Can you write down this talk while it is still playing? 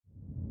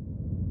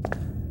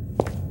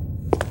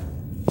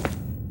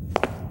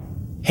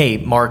Hey,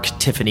 Mark,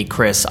 Tiffany,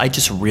 Chris, I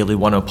just really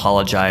want to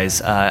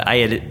apologize. I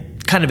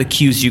had kind of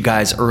accused you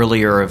guys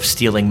earlier of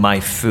stealing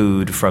my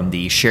food from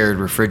the shared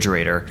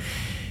refrigerator.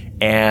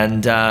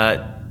 And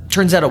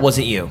turns out it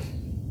wasn't you.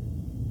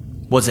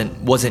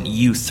 Wasn't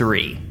you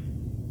three.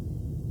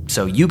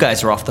 So you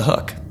guys are off the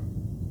hook.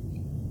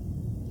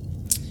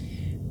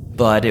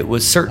 But it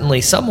was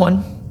certainly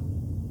someone.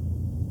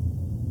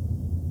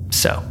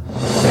 So.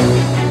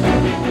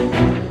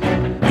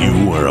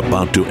 You are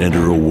about to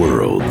enter a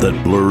world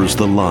that blurs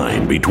the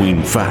line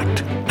between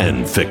fact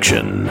and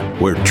fiction,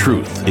 where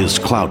truth is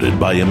clouded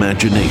by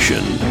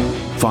imagination.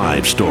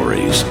 5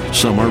 stories.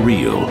 Some are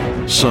real,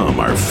 some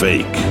are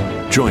fake.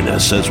 Join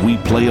us as we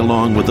play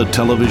along with a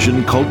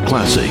television cult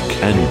classic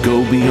and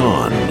go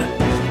beyond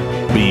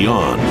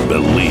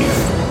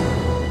belief.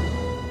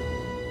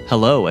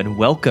 Hello and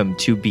welcome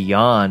to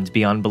Beyond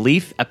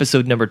Belief,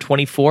 episode number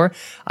 24.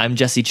 I'm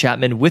Jesse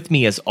Chapman. With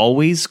me, as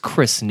always,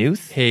 Chris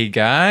Newth. Hey,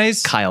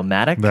 guys. Kyle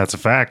Maddock. That's a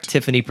fact.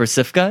 Tiffany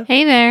Persifka.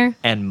 Hey there.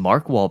 And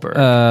Mark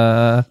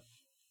Wahlberg.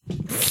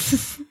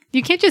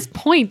 You can't just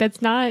point.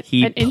 That's not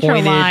an intro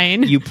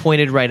line. You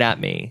pointed right at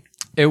me.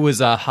 It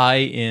was a high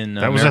in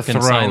That was a American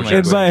throw. Sign In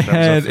Language. In my That was a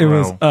head, it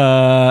was, throw.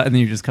 and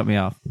then you just cut me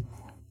off.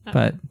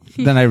 But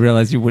then I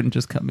realized you wouldn't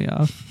just cut me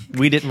off.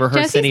 We didn't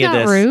rehearse Jesse's any of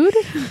not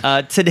this.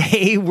 rude.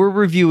 Today, we're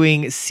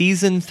reviewing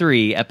season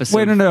 3, episode...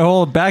 Wait, no,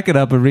 hold, back it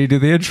up and redo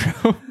the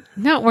intro.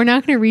 No, we're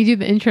not going to redo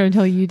the intro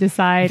until you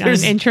decide on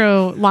There's- an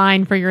intro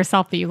line for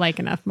yourself that you like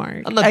enough,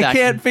 Mark. I'm not I back-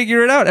 can't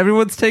figure it out.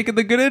 Everyone's taking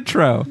the good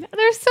intro.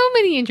 There's so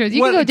many intros.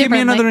 You What? can go different. Give me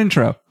another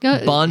intro.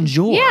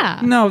 Bonjour.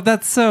 Yeah. No,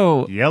 that's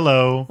so...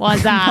 Yellow.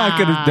 What's I'm not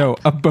going to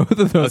know. Both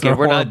of those Okay, are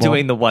we're not horrible.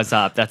 doing the what's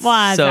up. That's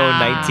What's so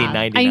up?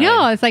 1999. I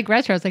know. It's like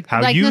retro. It's like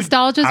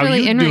nostalgia's how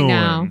really you in doing? right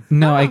now.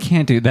 No, I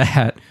can't do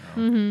that.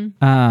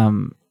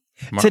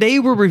 Today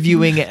we're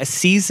reviewing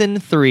season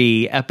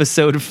 3,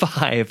 episode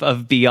 5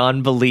 of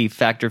Beyond Belief,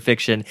 Fact or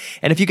Fiction.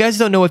 And if you guys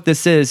don't know what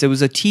this is, it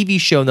was a TV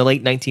show in the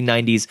late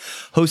 1990s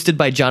hosted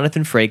by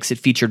Jonathan Frakes. It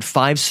featured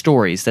 5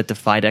 stories that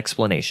defied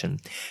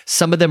explanation.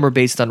 Some of them were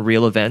based on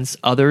real events,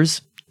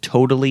 others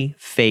totally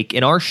fake.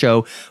 In our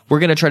show, we're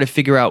going to try to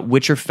figure out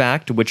which are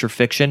fact, which are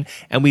fiction,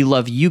 and we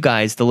love you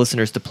guys, the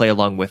listeners, to play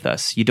along with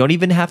us. You don't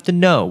even have to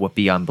know what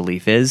Beyond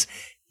Belief is.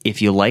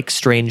 If you like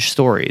strange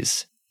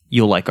stories,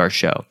 you'll like our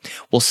show.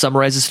 We'll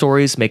summarize the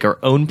stories, make our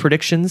own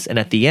predictions, and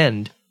at the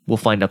end, we'll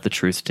find out the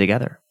truth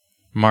together.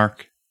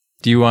 Mark,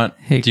 do you want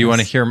Hey, to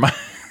Chris. hear my...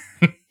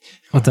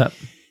 What's up?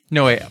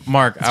 No, wait,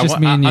 Mark, just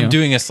me and I'm you.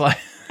 doing a slide.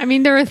 I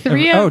mean, there are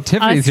 3 Oh, of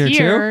Tiffany's us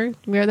here too?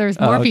 where there's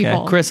more okay.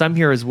 people. Chris, I'm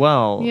here as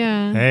well.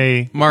 Yeah.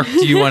 Hey. Mark,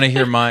 do you want to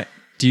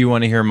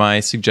hear my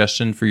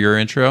suggestion for your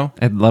intro?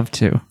 I'd love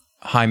to.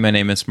 Hi, my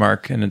name is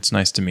Mark, and it's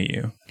nice to meet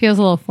you. Feels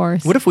a little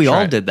forced. What if we Try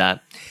all it. did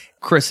that?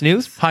 Chris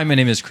Newth, Hi, my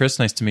name is Chris.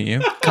 Nice to meet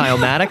you. Kyle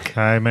Maddock,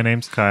 Hi, my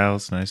name's Kyle.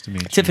 It's nice to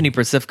meet you. Tiffany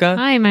Persifka,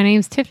 Hi, my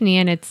name's Tiffany,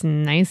 and it's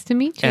nice to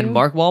meet you. and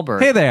Mark Wahlberg.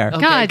 Hey there. Okay,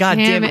 God God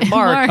damn damn it, it,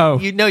 Mark. Mark. Oh,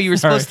 you know you were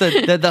supposed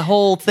to the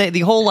whole thing, the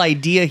whole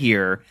idea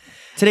here.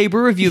 Today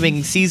we're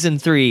reviewing season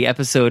 3,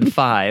 episode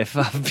 5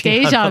 of Beyond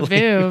Deja Belief.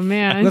 vu,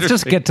 man. Let's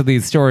just get to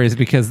these stories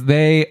because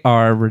they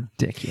are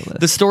ridiculous.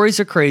 The stories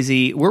are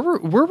crazy. We're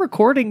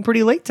recording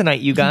pretty late tonight,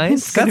 you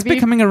guys. That's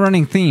becoming a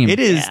running theme. It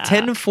is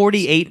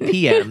 10:48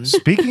 p.m.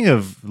 Speaking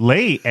of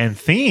late and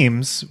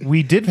themes,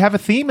 we did have a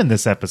theme in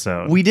this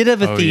episode. We did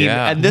have a Oh, theme,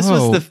 yeah. and this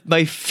Whoa. was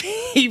my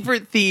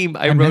favorite theme.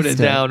 I wrote it missed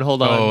it. down.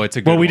 Hold on. Oh, it's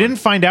a good well, we one. didn't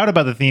find out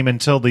about the theme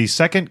until the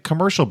second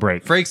commercial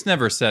break. Frakes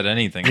never said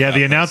anything. Yeah, about the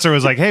this. announcer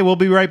was like, hey, we'll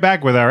be right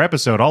back with our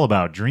episode all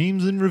about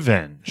dreams and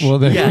revenge. Well,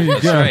 there Yeah, you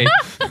That's go. right.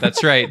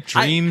 That's right.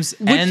 Dreams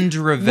and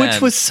revenge.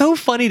 Which was so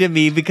funny to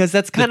me because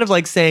that's kind of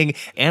like saying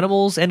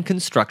animals and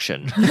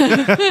construction.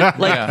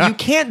 Like, you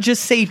can't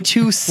just say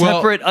 2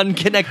 separate,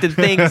 unconnected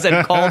things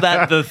and call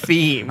that the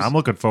theme. I'm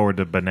looking forward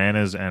to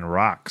bananas and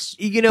rocks.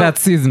 You know,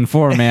 That's season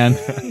 4, man.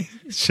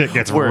 Shit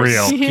gets we're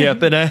real.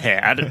 skipping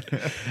ahead.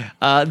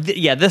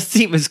 Yeah, this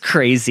theme is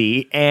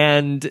crazy.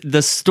 And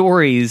the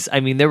stories, I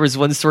mean, there was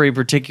one story in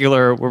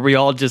particular where we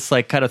all just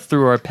like kind of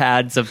threw our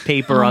pads of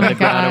paper on the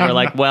ground and we're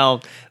like,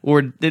 well,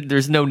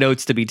 there's no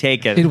notes to be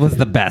taken. It was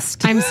the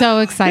best. I'm so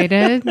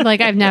excited. Like,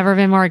 I've never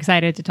been more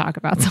excited to talk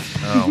about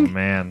something. Oh,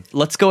 man.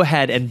 Let's go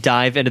ahead and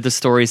dive into the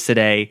stories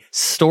today.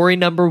 Story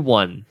number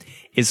 1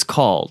 is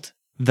called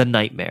The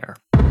Nightmare.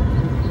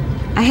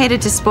 I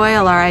hated to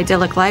spoil our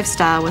idyllic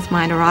lifestyle with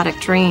my erotic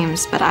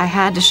dreams, but I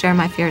had to share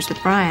my fears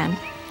with Brian.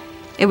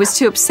 It was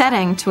too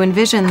upsetting to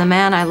envision the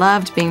man I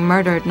loved being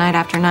murdered night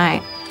after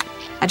night.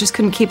 I just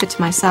couldn't keep it to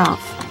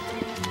myself.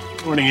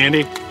 Morning,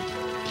 Andy.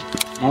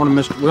 Morning,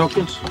 Mr.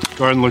 Wilkins.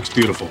 Garden looks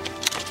beautiful.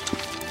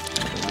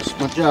 That's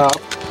my job.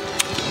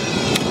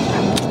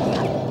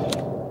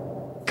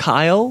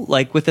 Kyle,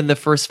 like within the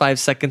first 5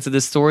 seconds of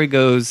this story,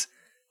 goes,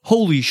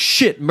 "Holy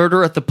shit,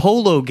 murder at the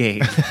polo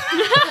game."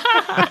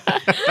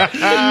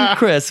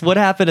 Chris, what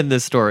happened in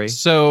this story?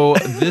 So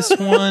this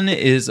one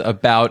is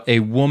about a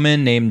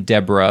woman named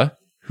Deborah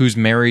who's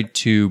married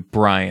to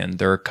Brian.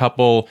 They're a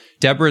couple.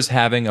 Deborah's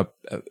having a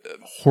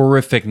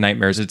horrific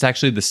nightmares. It's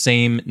actually the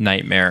same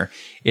nightmare.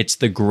 It's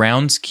the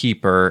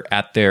groundskeeper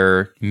at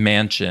their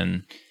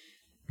mansion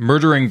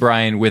murdering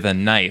Brian with a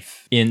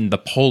knife in the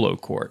polo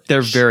court.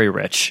 They're very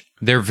rich.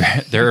 They're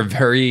a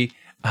very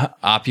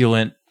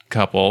opulent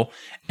couple.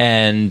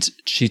 And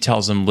she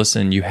tells him,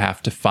 listen, you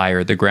have to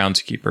fire the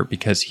groundskeeper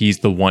because he's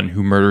the one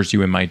who murders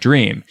you in my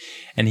dream.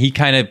 And he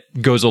kind of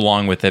goes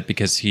along with it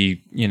because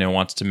he,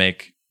 wants to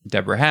make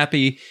Deborah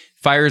happy,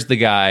 fires the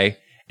guy.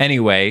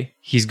 Anyway,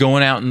 he's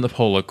going out in the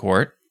polo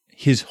court.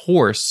 His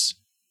horse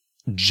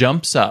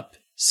jumps up,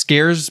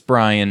 scares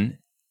Brian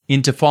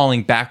into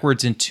falling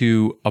backwards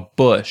into a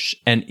bush.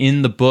 And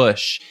in the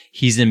bush,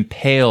 he's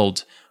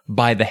impaled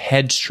by the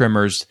hedge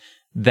trimmers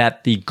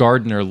that the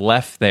gardener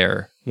left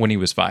there when he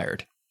was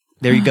fired.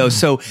 There you go.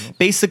 So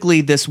basically,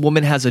 this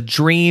woman has a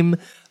dream,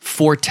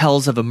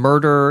 foretells of a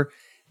murder.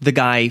 The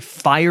guy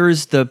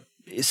fires the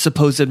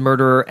supposed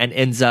murderer and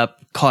ends up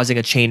causing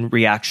a chain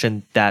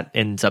reaction that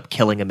ends up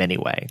killing him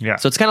anyway. Yeah.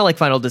 So it's kind of like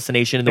Final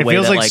Destination in the way it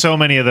feels that, like so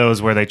many of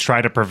those where they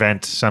try to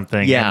prevent something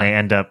and they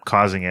end up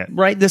causing it.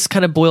 Right. This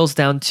kind of boils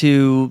down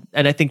to,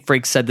 and I think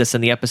Frakes said this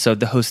in the episode,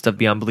 the host of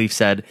Beyond Belief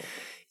said,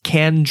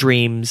 can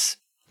dreams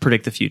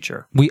predict the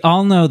future? We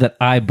all know that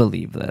I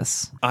believe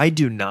this. I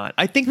do not.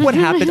 I think what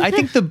happened, I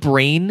think the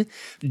brain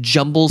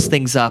jumbles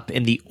things up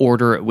in the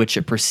order at which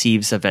it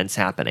perceives events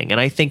happening. And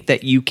I think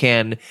that you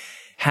can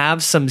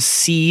have some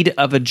seed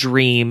of a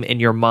dream in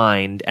your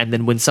mind, and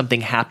then when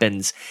something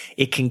happens,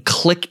 it can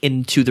click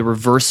into the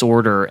reverse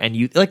order, and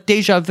you, like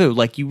deja vu,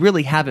 like you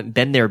really haven't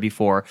been there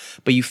before,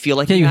 but you feel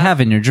like you have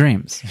in your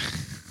dreams.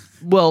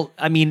 Well,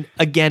 I mean,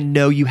 again,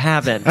 no, you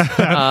haven't.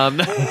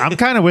 I'm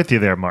kind of with you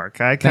there, Mark.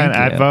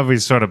 I've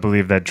always sort of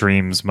believed that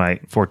dreams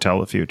might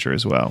foretell the future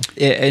as well.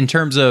 In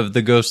terms of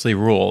the ghostly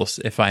rules,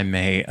 if I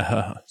may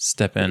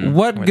step in.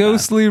 What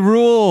ghostly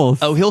rules?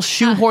 Oh, he'll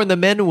shoehorn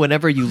them in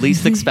whenever you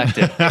least expect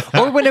it.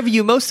 Or whenever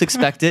you most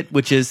expect it,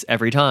 which is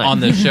every time.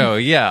 On the show,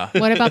 yeah.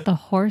 What about the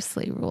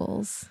horsely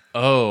rules?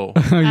 Oh.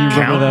 You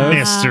remember those?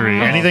 Mystery.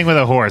 Anything with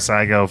a horse,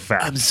 I go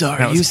fast. I'm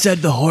sorry, you said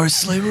the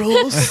Horsley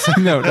rules?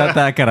 No, not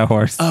that kind of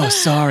horse. Oh,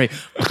 sorry.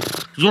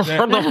 You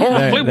said the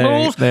Horsley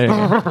rules?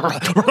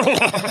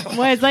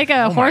 What, it's like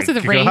a horse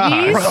with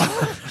rabies?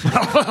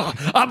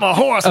 I'm a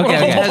horse.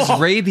 Okay. It has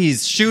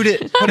rabies. Shoot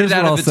it. Put it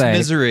out of its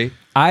misery.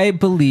 I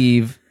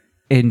believe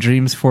in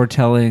dreams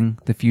foretelling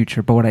the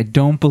future, but what I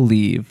don't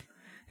believe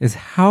is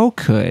how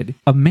could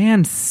a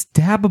man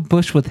stab a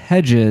bush with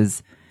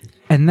hedges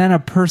and then a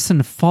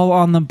person fall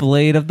on the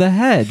blade of the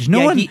hedge?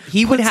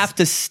 He would have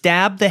to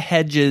stab the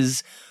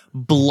hedges,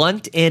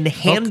 blunt in,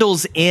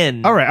 handles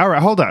in. All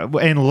right, hold on.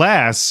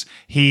 Unless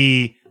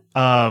he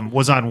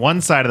was on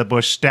one side of the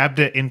bush, stabbed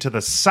it into the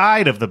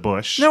side of the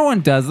bush. No one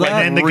does that.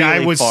 And then the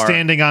guy was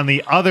standing on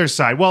the other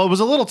side. Well, it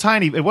was a little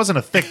tiny. It wasn't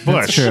a thick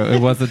bush. That's true.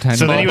 It was a tiny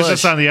So then he was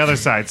bush. just on the other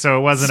side. So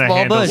it wasn't Small a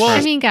handle. bush. Well, I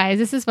mean, guys,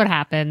 this is what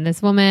happened.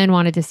 This woman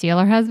wanted to steal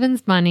her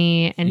husband's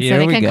money, and so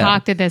they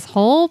concocted this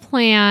whole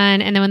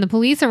plan. And then when the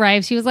police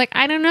arrived, she was like,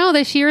 I don't know,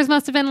 the shears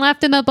must have been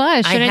left in the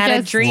bush. I had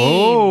a dream.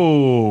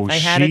 Whoa. I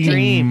had a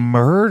dream.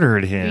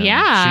 Murdered him.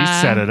 Yeah.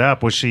 She set it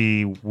up. Was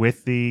she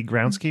with the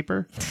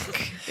groundskeeper?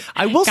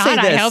 I will say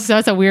God, this. I hope so.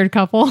 It's a weird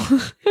couple.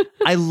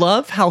 I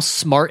love how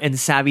smart and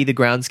savvy the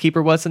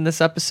groundskeeper was in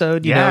this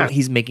episode. You Yeah. know,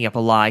 he's making up a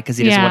lie because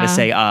he doesn't want to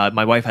say,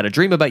 my wife had a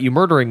dream about you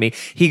murdering me.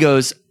 He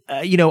goes,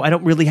 I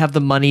don't really have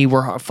the money.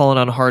 We're falling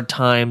on hard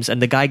times.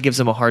 And the guy gives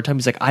him a hard time.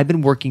 He's like, I've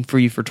been working for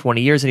you for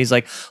 20 years. And he's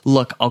like,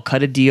 look, I'll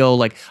cut a deal.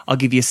 Like, I'll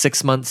give you a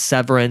 6 month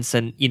severance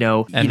and,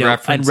 and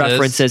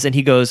references. And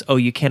he goes, oh,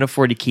 you can't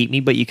afford to keep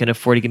me, but you can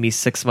afford to give me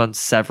 6 months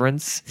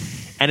severance.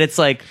 And it's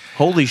like,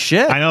 holy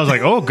shit. I know. I was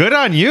like, oh, good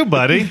on you,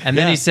 buddy. And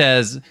then he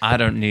says, I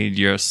don't need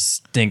your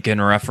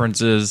stinking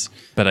references,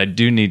 but I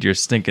do need your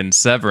stinking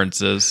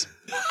severances.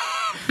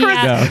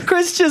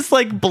 Chris just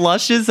like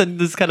blushes and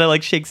just kind of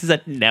like shakes his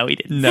head. No, he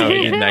didn't. No,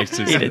 he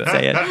nicely He said didn't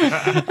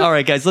that. say it. All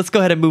right, guys, let's go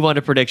ahead and move on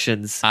to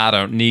predictions. I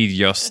don't need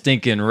your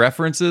stinking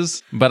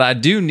references, but I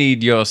do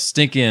need your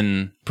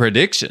stinking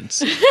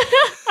predictions.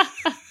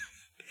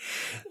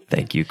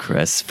 Thank you,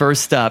 Chris.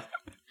 First up,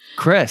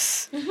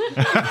 Chris.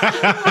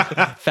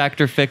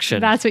 Fact or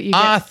fiction? That's what you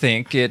get. I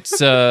think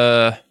it's,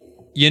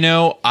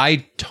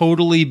 I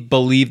totally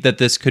believe that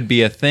this could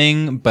be a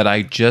thing, but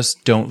I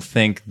just don't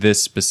think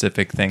this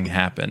specific thing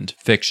happened.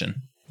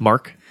 Fiction.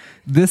 Mark?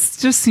 This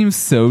just seems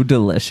so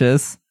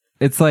delicious.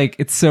 It's like,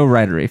 it's so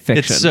writery fiction.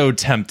 It's so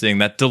tempting,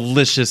 that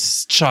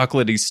delicious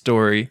chocolatey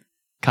story.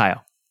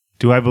 Kyle?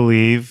 Do I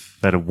believe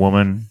that a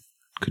woman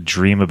could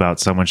dream about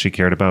someone she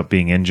cared about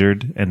being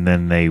injured and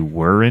then they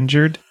were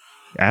injured?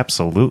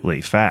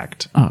 Absolutely.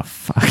 Fact. Oh,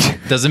 fuck.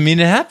 Doesn't mean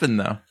it happened,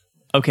 though.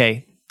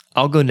 Okay,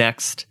 I'll go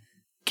next.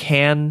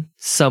 Can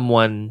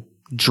someone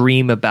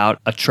dream about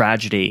a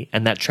tragedy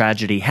and that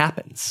tragedy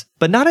happens,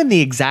 but not in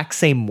the exact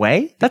same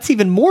way? That's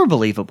even more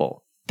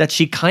believable. That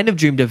she kind of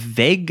dreamed a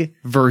vague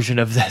version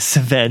of this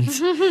event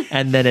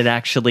and then it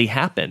actually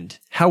happened.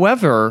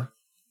 However,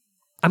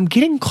 I'm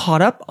getting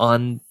caught up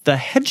on the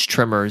hedge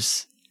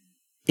trimmers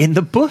in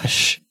the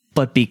bush.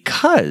 But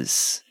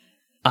because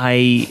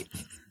I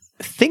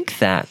think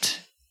that,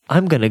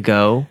 I'm going to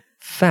go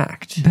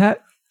fact.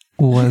 That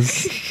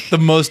was The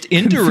most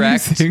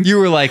indirect. Confusing. You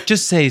were like,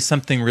 just say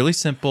something really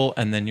simple,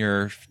 and then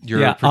your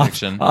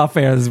prediction. Off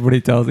air, this is what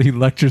he tells. He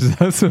lectures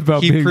us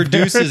about. He being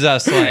produces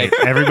us like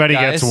Everybody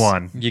guys, gets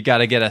one. You got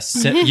to get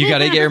you got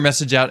to get your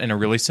message out in a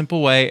really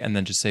simple way, and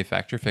then just say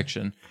fact or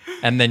fiction,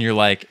 and then you're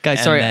like, Guys,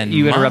 and sorry, then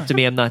you interrupted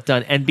me. I'm not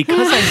done. And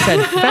because I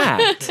said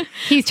fact,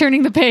 He's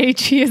turning the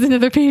page. He has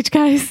another page,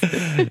 guys.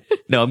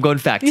 no, I'm going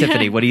fact.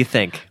 Tiffany, what do you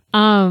think?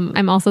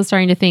 I'm also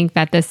starting to think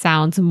that this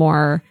sounds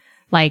more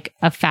like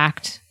a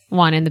fact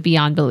one in the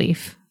beyond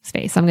belief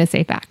space. I'm going to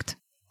say fact.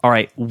 All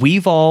right,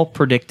 we've all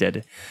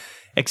predicted,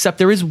 except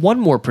there is one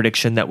more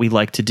prediction that we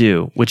like to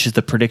do, which is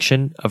the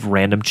prediction of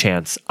random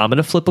chance. I'm going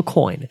to flip a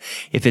coin.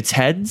 If it's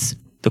heads,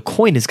 the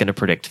coin is going to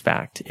predict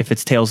fact. If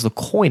it's tails, the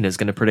coin is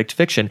going to predict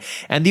fiction.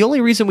 And the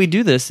only reason we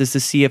do this is to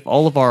see if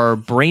all of our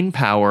brain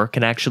power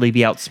can actually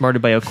be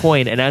outsmarted by a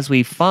coin. And as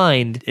we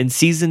find in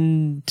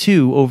season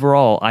 2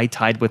 overall, I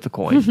tied with the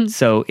coin.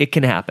 So it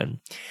can happen.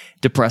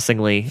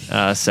 Depressingly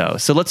so.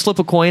 So let's flip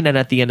a coin, and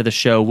at the end of the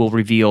show, we'll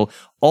reveal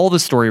all the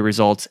story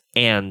results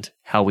and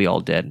how we all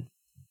did.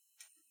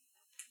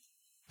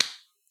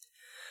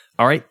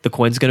 All right, the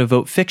coin's going to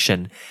vote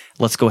fiction.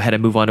 Let's go ahead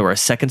and move on to our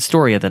second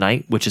story of the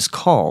night, which is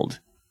called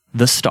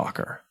The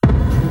Stalker.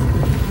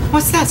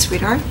 What's that,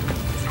 sweetheart?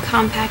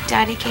 Compact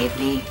Daddy gave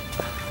me.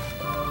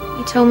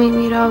 He told me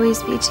we'd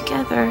always be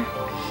together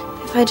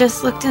if I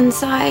just looked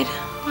inside.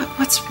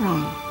 What's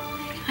wrong?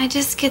 I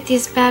just get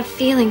these bad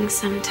feelings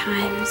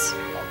sometimes.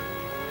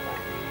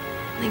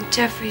 Like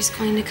Jeffrey's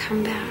going to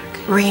come back.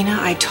 Rena,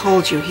 I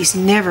told you he's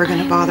never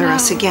going to bother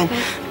us know, again.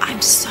 but-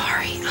 I'm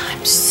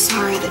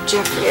sorry that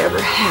Jeffrey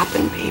ever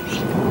happened, baby.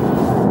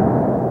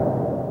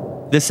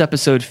 This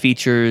episode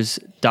features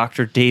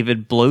Dr.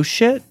 David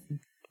Blowshit.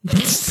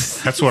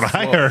 That's what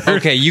I heard.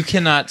 okay, you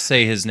cannot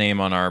say his name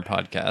on our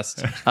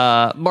podcast.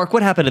 Mark,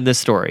 what happened in this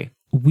story?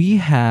 We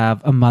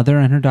have a mother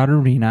and her daughter,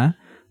 Rena.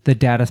 The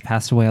dad has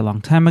passed away a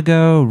long time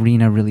ago.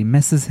 Rena really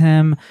misses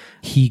him.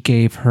 He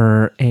gave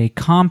her a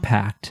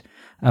compact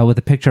with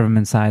a picture of him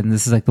inside, and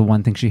this is like the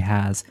one thing she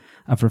has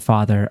of her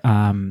father.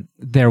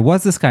 There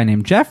was this guy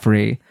named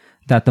Jeffrey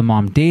that the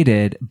mom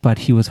dated, but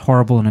he was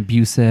horrible and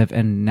abusive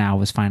and now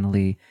is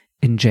finally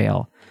in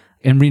jail.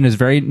 And Rena's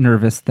very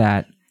nervous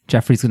that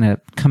Jeffrey's going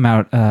to come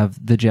out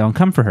of the jail and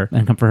come for her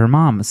and come for her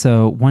mom.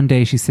 So one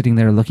day she's sitting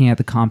there looking at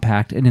the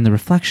compact, and in the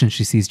reflection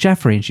she sees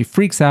Jeffrey and she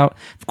freaks out.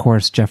 Of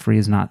course, Jeffrey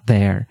is not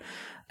there.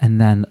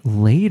 And then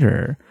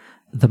later,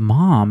 the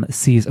mom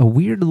sees a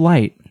weird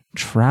light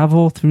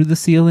travel through the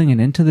ceiling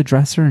and into the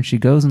dresser, and she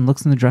goes and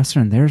looks in the dresser,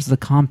 and there's the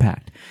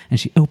compact, and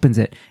she opens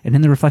it, and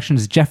in the reflection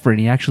is Jeffrey,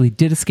 and he actually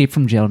did escape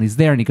from jail, and he's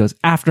there, and he goes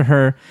after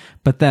her.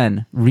 But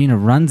then Rena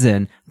runs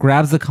in,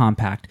 grabs the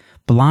compact,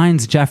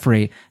 blinds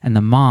Jeffrey, and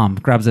the mom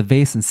grabs a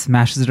vase and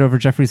smashes it over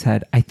Jeffrey's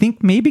head. I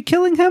think maybe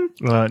killing him.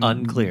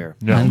 Unclear.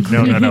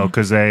 No,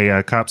 because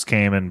cops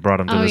came and brought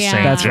him to the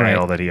same That's jail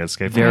right. that he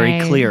escaped Very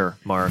Right. clear,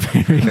 Mark.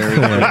 Very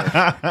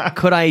clear.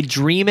 Could I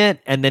dream it,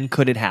 and then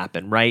could it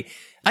happen, right?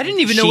 I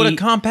didn't even know what a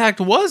compact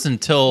was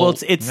until. Well,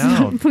 it's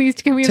No. Please,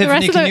 can we the Tiffany,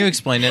 rest of can the, you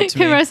explain it to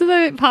the me? rest of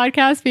the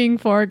podcast being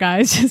 4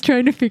 guys just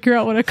trying to figure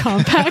out what a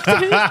compact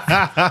is?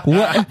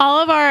 What? All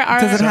of our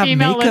Does it have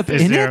email makeup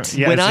listeners- in there, it?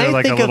 Yeah, is there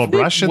like a little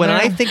brush in when there?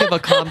 I think of a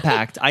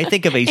compact, I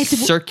think of a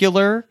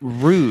circular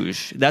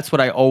rouge. That's what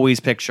I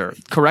always picture.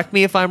 Correct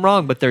me if I'm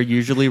wrong, but they're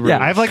usually rouge.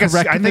 I have like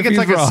Correct I him think if it's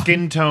like he's a wrong.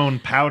 skin tone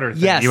powder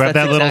thing. Yes, You have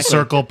that's that little exactly.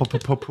 circle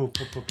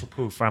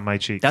poof on my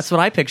cheeks. That's what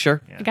I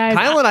picture. Guys,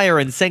 Kyle and I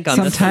are in sync on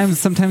this.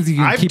 Sometimes you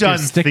can I've keep your done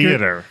sticker.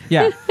 theater.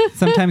 Yeah.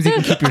 Sometimes you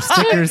can keep your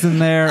stickers in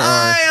there. Or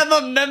am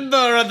a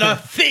member of the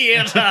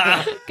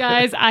theater.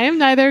 Guys, I am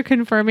neither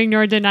confirming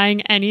nor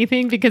denying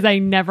anything because I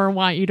never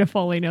want you to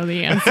fully know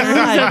the answer.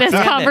 So this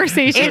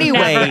conversation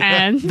Anyway, never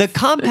ends. the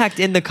compact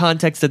in the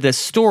context of this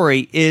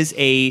story is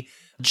a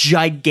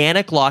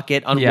gigantic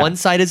locket. On Yeah. one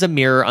side is a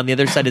mirror, on the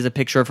other side is a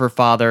picture of her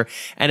father,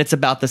 and it's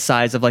about the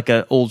size of like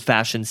an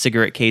old-fashioned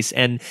cigarette case,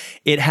 and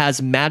it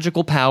has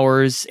magical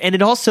powers. And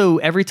it also,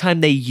 every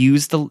time they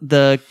use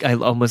the I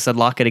almost said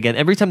locket again,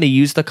 every time they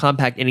use the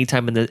compact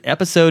anytime in the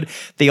episode,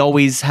 they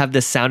always have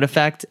this sound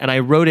effect, and I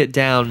wrote it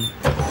down.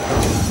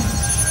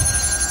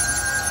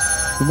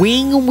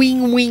 Wing,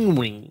 wing, wing,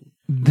 wing.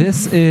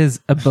 this is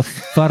a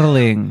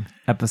befuddling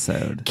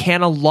episode.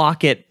 Can a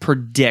locket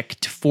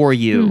predict for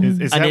you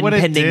Is an that what it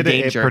impending did?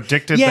 danger? It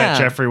predicted Yeah. that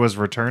Jeffrey was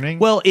returning?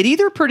 Well, it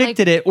either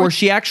predicted it or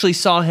she actually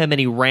saw him and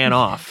he ran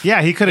off.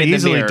 yeah, he could have in the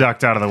easily mirror.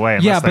 ducked out of the way.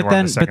 Yeah, unless they but were on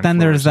then the second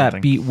there's floor or that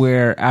something. beat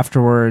where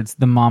afterwards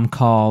the mom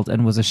called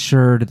and was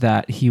assured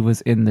that he was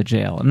in the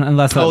jail.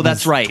 Unless that Oh, was-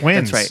 that's right.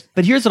 twins. That's right.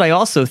 But here's what I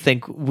also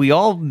think we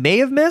all may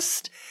have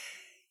missed.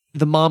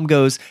 the mom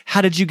goes,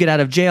 "How did you get out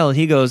of jail?" And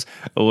he goes,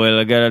 "Well,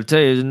 I gotta tell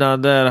you, it's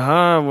not that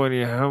hard when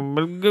you have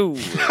a go."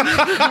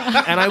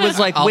 And I was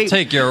like, I'll wait.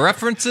 take your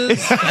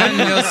references and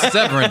your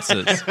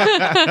severances.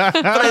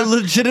 But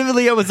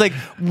I was like,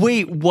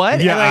 wait,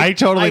 what? Yeah, And I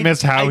totally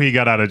missed how he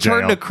got out of jail.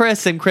 Turned to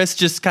Chris, and Chris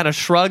just kind of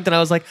shrugged, and I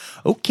was like,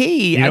 okay.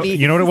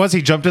 You know what it was?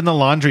 He jumped in the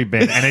laundry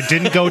bin, and it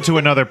didn't go to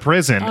another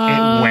prison.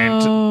 It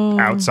went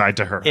outside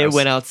to her house. It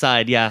went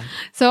outside, yeah.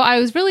 So I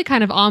was really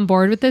kind of on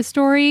board with this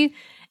story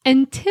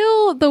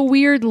until the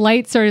weird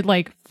light started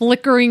like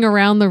flickering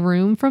around the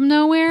room from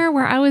nowhere,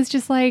 where I was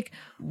just like,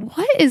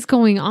 what is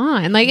going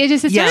on? Like it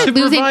started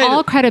losing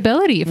all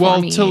credibility for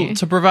me. Well,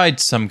 to provide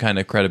some kind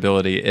of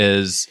credibility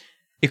is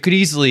it could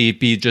easily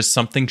be just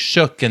something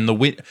shook and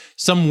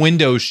some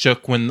window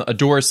shook when a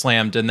door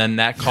slammed, and then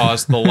that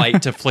caused the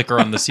light to flicker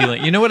on the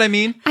ceiling. You know what I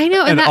mean? I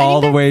know. And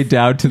all the way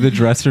down to the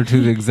dresser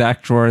to the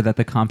exact drawer that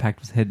the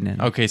compact was hidden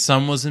in. Okay,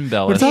 some was But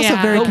embellished. it's also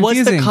very But was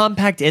confusing. the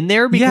compact in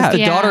there? Because Yeah.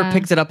 the daughter Yeah.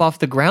 picked it up off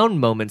the ground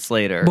moments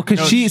later.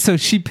 Because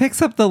she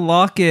picks up the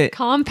locket.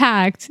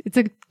 compact. It's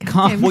a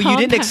goddamn Well, you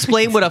didn't compact.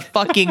 explain what a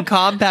fucking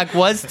compact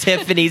was,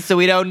 Tiffany, so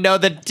we don't know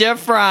the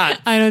difference.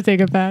 I don't take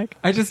it back.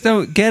 I just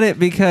don't get it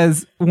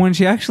because when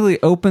she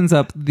actually opens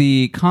up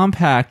the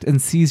compact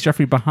and sees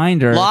Jeffrey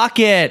behind her, Lock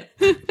it.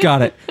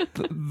 got it.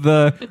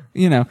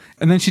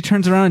 And then she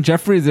turns around and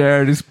Jeffrey's there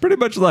and he's pretty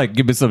much like,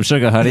 "Give me some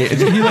sugar, honey." And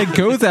he like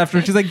goes after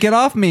her. She's like, "Get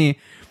off me."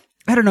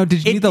 I don't know.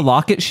 Did you need the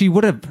locket? She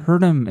would have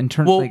heard him in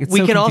terms. Well, like, it's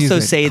we so can also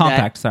confusing. say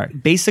compact. that Sorry.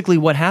 basically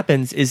what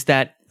happens is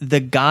that the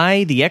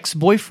guy, the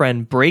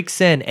ex-boyfriend, breaks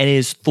in and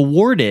is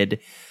thwarted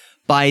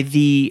by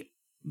the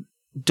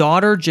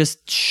daughter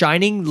just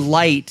shining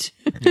light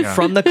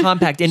from the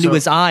compact into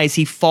his eyes.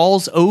 He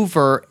falls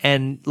over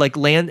and like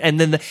land, and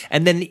then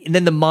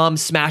the mom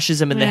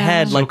smashes him in the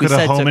head. So Like we could a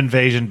said, home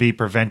invasion be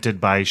prevented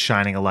by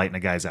shining a light in a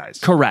guy's eyes?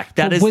 correct.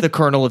 That is Would- the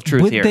kernel of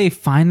truth Would here. they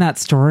find that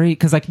story?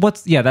 Because like,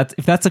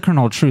 if that's the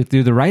kernel of truth,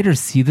 do the writers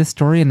see this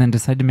story and then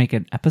decide to make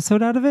an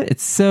episode out of it?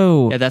 It's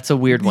so Yeah, that's a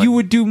weird one. You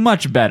would do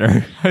much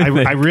better. I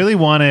think. I really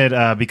wanted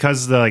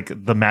because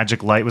the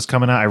magic light was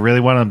coming out. I really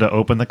wanted him to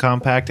open the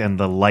compact and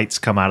the lights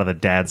come out of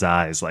the dad's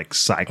eyes like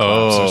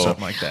Cyclops or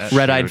something like that.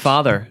 Red-eyed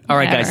father. All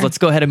right, guys, Whatever. let's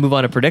go ahead and move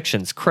on to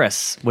predictions.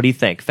 Chris, what do you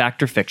think?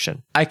 Fact or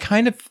fiction? I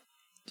kind of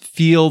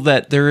feel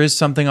that there is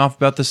something off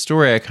about the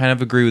story. I kind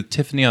of agree with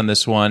Tiffany on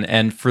this one.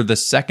 And for the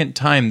second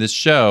time this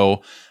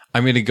show,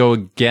 I'm going to go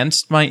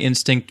against my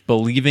instinct,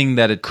 believing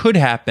that it could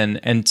happen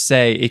and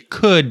say it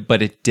could,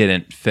 but it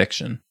didn't.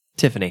 Fiction.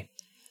 Tiffany.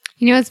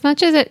 As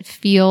much as it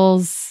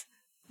feels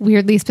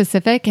weirdly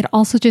specific, it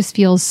also just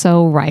feels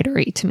so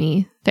writery to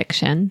me.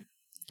 Fiction.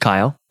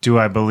 Kyle. Do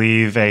I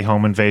believe a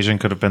home invasion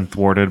could have been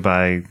thwarted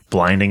by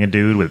blinding a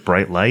dude with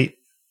bright light?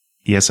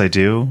 Yes, I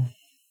do.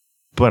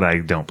 But I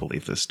don't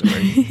believe this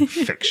story.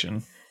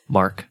 Fiction.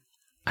 Mark.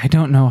 I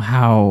don't know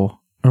how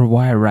or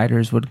why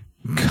writers would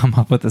come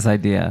up with this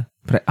idea,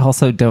 but I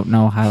also don't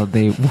know how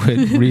they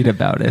would read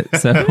about it.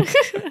 So,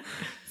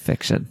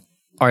 fiction.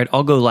 All right,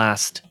 I'll go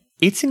last.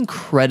 It's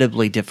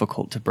incredibly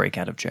difficult to break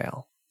out of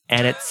jail.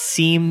 And it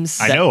seems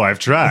I know, I've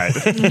tried.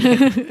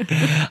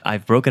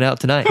 I've broken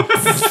out tonight.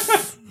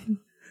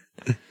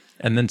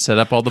 And then set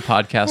up all the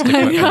podcast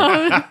equipment.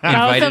 That was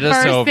Invited the us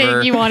first over.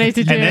 thing you wanted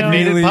to do. And then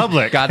made it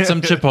public. Got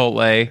some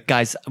Chipotle.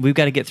 Guys, we've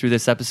got to get through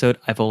this episode.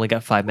 I've only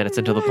got 5 minutes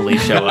until the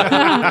police show up.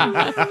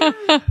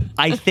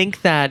 I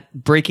think that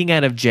breaking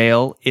out of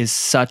jail is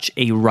such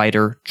a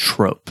writer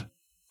trope.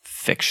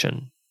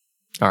 Fiction.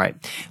 All right,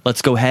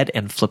 let's go ahead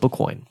and flip a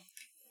coin.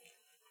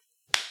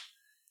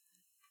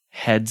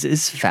 Heads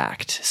is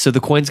fact. So the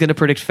coin's going to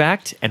predict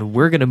fact, and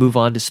we're going to move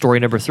on to story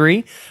number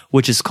 3,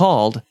 which is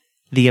called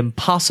The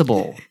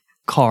Impossible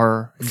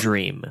Car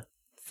Dream.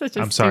 Such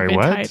a I'm sorry, stupid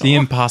what? title. The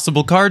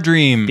Impossible Car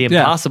Dream. The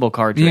Impossible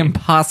Car The Dream.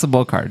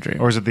 impossible car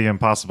dream. Or is it the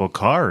impossible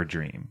car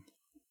dream?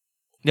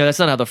 No, that's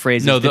not how the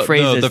phrase is. No, the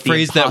phrase is the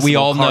phrase that we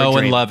impossible all car know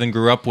dream. and love and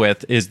grew up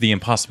with is the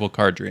Impossible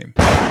Car Dream.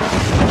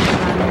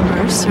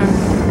 Mercer,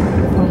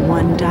 for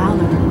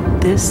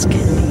 $1, this can be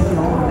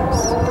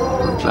yours.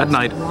 That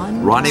night,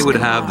 Ronnie would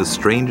have the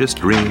strangest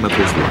dream of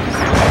his life.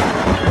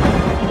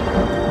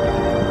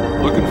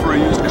 Looking for a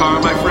used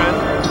car, my friend?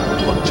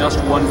 Well, just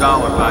 $1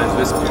 buys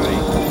this beauty.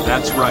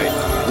 That's right,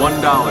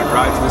 $1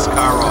 drives this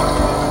car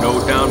off. No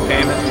down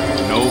payment,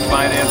 no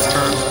finance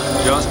terms,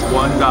 just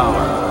 $1.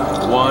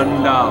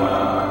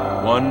 $1.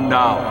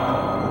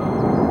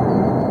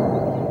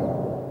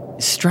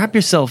 Strap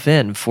yourself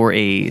in for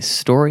a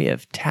story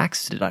of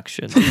tax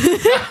deduction. This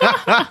is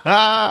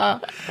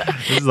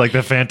like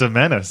the Phantom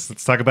Menace.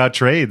 Let's talk about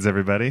trades,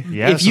 everybody.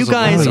 Yes, If you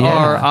guys Oh, yeah.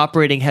 are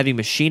operating heavy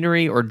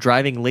machinery or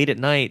driving late at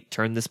night,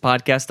 turn this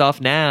podcast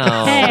off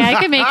now. Hey, I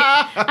can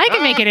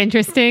make it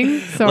interesting,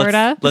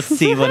 sorta. Let's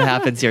see what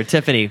happens here.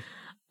 Tiffany.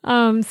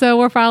 So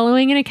we're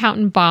following an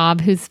accountant,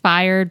 Bob, who's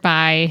fired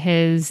by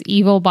his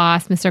evil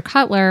boss, Mr.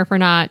 Cutler, for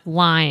not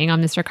lying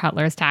on Mr.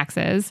 Cutler's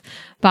taxes.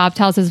 Bob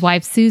tells his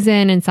wife,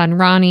 Susan, and son,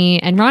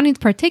 Ronnie, and Ronnie's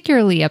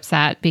particularly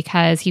upset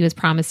because he was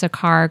promised a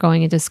car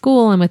going into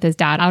school, and with his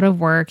dad out of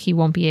work, he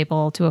won't be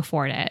able to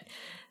afford it.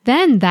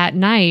 Then that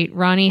night,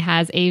 Ronnie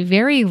has a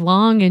very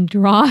long and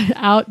drawn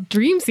out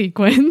dream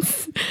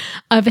sequence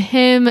of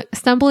him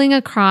stumbling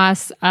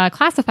across a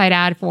classified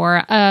ad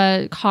for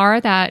a car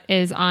that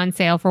is on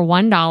sale for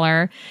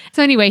 $1.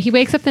 So anyway, he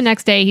wakes up the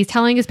next day. He's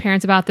telling his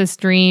parents about this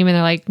dream and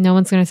they're like, no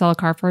one's going to sell a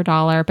car for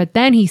 $1. But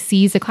then he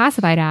sees the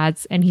classified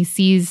ads and he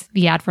sees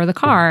the ad for the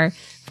car,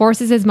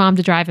 forces his mom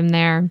to drive him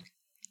there.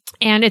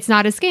 And it's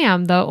not a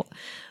scam, though.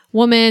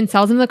 Woman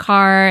sells him the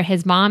car.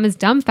 His mom is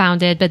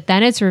dumbfounded, but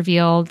then it's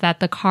revealed that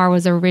the car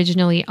was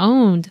originally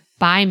owned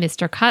by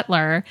Mr.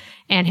 Cutler,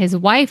 and his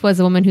wife was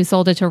the woman who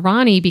sold it to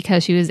Ronnie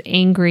because she was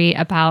angry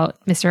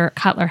about Mr.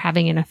 Cutler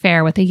having an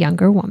affair with a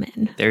younger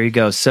woman. There you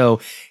go.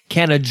 So,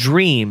 can a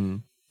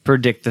dream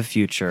predict the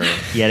future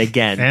yet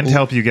again? And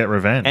help you get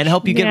revenge.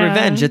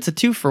 It's a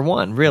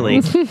 2-for-1,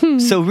 really.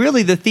 So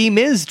really the theme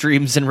is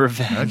dreams and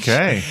revenge.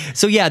 Okay.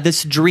 So yeah,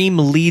 this dream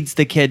leads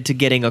the kid to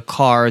getting a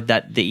car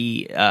that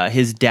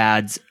his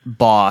dad's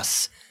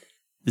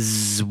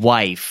boss's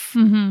wife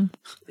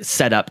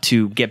set up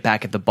to get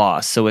back at the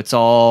boss. So it's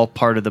all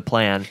part of the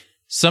plan.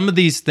 Some of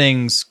these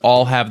things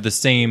all have the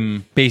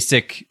same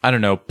basic,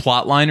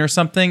 plot line or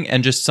something,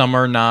 and just some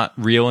are not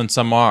real and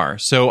some are.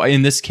 So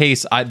in this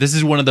case, this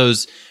is one of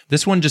those,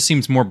 this one just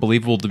seems more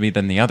believable to me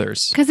than the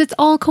others. Because it's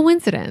all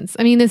coincidence.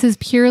 I mean, this is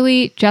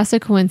purely just a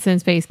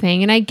coincidence-based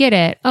thing, and I get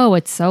it. Oh,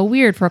 it's so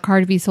weird for a car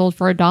to be sold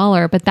for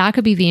 $1, but that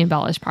could be the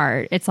embellished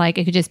part. It's like,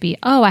 it could just be,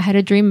 oh, I had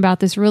a dream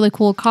about this really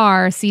cool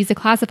car, sees a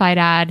classified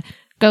ad,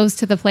 goes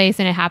to the place,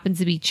 and it happens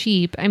to be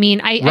cheap. I mean,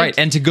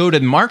 and to go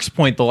to Mark's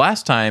point the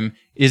last time,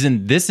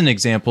 isn't this an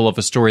example of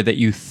a story that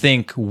you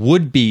think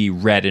would be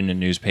read in a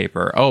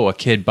newspaper? Oh, a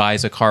kid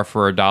buys a car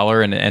for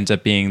 $1 and it ends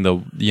up being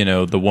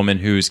the woman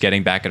who's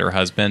getting back at her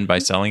husband by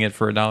selling it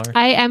for $1?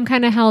 I am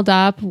kind of held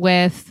up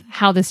with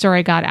how the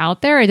story got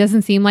out there. It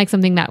doesn't seem like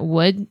something that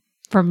would,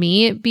 for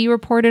me, be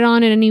reported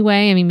on in any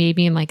way. I mean,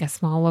 maybe in like a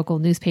small local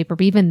newspaper,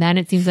 but even then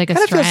it seems like a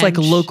kind of stretch. feels like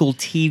local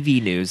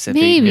TV news if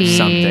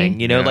something,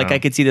 like I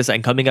could see this.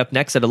 And coming up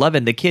next at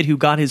 11, the kid who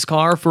got his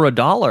car for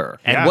 $1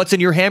 and what's in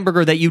your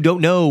hamburger that you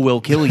don't know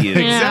will kill you.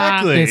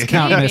 Exactly. It's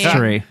Count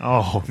Mystery.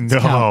 Oh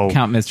no,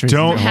 Count Mystery.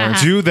 Don't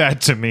do that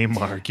to me,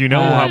 Mark. You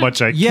know how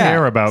much I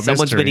care about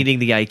Someone's mystery. been eating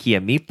the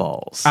IKEA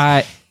meatballs.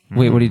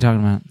 Wait, what are you talking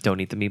about? Don't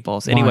eat the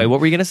meatballs. Anyway,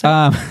 what were you going to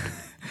say?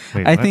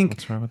 Wait, I what? think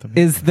What's wrong with the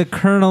is the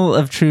kernel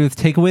of truth,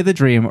 take away the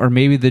dream, or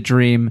maybe the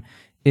dream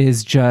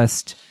is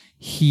just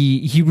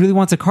he really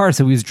wants a car,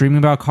 so he was dreaming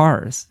about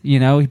cars. He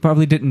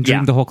probably didn't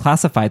dream the whole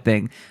classified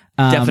thing.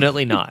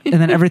 Definitely not.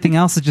 And then everything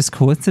else is just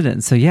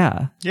coincidence. So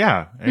yeah,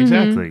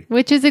 exactly.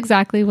 Which is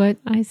exactly what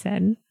I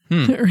said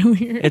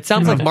earlier. It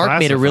sounds like Mark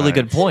made a really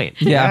good point.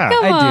 Yeah,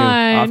 Come I do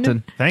on.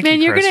 often. Thank Man,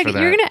 you, you're Chris, gonna for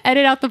that. you're gonna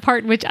edit out the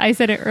part in which I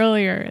said it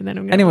earlier, and then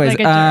I'm gonna. Anyways, look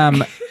like a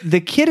jerk.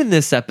 The kid in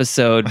this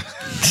episode,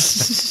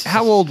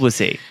 how old was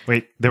he?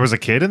 Wait, there was a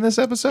kid in this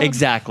episode?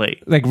 Exactly.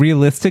 Like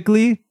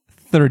realistically,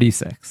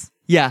 36.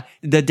 Yeah,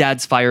 the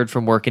dad's fired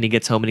from work and he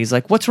gets home and he's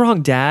like, "What's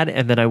wrong, Dad?"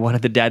 And then I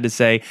wanted the dad to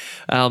say,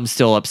 "I'm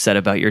still upset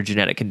about your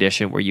genetic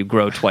condition where you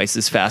grow twice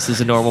as fast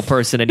as a normal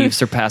person and you've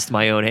surpassed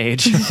my own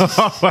age."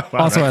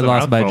 Also, I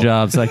lost my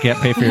job, so I can't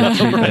pay for your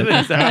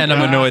treatment. And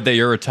I'm annoyed that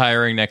you're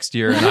retiring next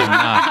year and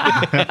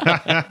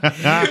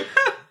I'm not.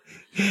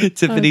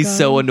 Tiffany's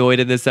so annoyed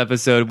in this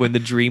episode when the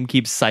dream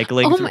keeps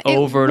cycling Oh through my- it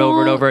over and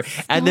over and over.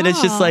 won't And then it's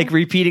just stop. like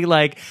repeating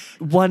like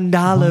 $1, $1.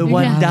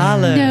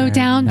 No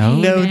down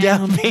payment. No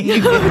down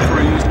payment. For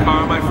a used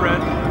car, my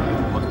friend?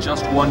 Well,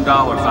 just $1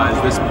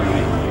 buys this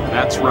beauty.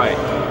 That's right.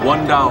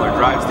 $1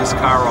 drives this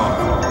car off.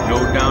 No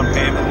down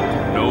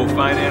payment, no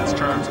finance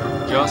terms,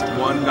 just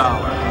 $1.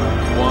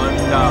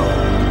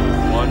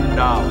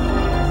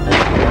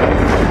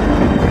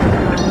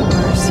 $1.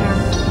 Mercer,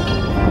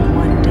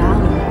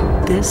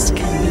 $1. This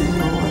can be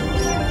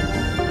yours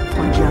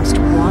for just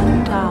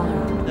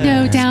 $1.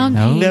 No down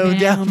payment. No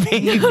down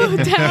payment. No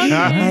down payment.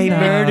 I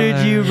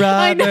murdered you, Robert.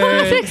 I know,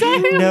 that's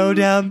exactly No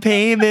down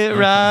payment,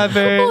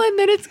 Robert. Well, and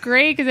then it's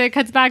great because it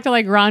cuts back to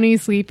like Ronnie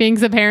sleeping.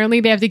 So apparently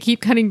they have to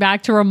keep cutting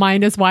back to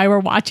remind us why we're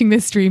watching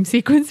this dream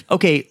sequence.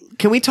 Okay,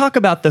 can we talk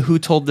about the who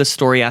told this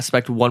story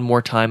aspect one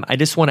more time? I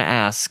just want to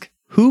ask,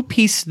 who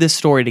pieced this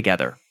story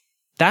together?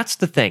 That's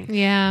the thing.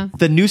 Yeah.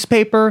 The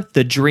newspaper,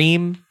 the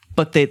dream,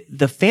 but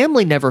the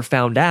family never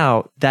found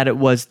out that it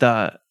was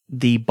the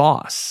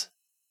boss.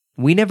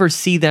 We never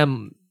see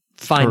them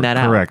find that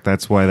out. Correct.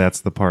 That's why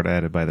that's the part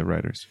added by the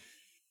writers.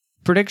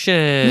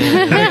 Prediction.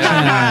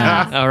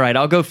 All right,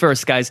 I'll go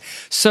first, guys.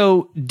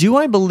 So, do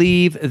I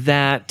believe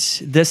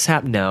that this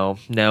happened? No.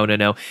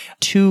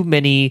 Too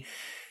many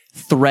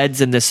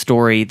threads in this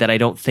story that I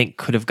don't think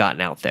could have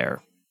gotten out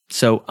there.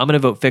 So, I'm going to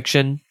vote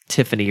fiction.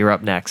 Tiffany, you're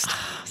up next.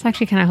 I was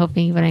actually kind of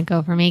hoping you wouldn't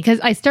go for me because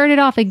I started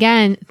off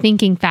again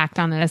thinking fact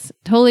on this.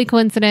 Totally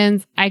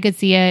coincidence. I could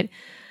see it.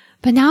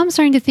 But now I'm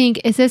starting to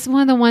think, is this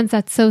one of the ones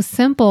that's so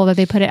simple that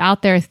they put it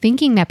out there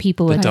thinking that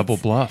people would... The double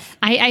bluff.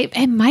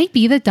 It might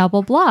be the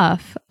double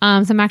bluff.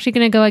 So I'm actually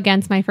going to go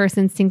against my first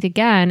instinct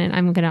again, and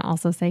I'm going to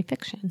also say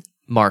fiction.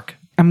 Mark.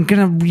 I'm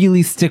going to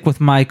really stick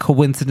with my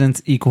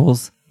coincidence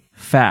equals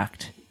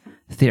fact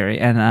theory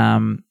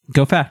and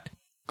go fact.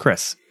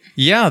 Chris.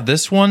 Yeah,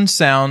 this one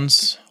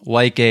sounds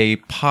like a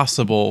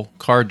possible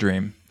card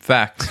dream.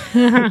 Fact.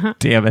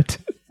 Damn it.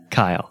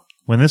 Kyle.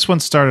 When this one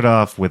started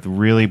off with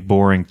really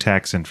boring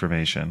tax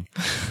information,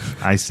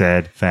 I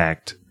said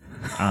fact.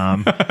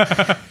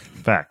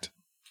 Fact.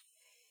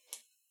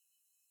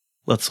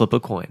 Let's flip a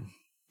coin.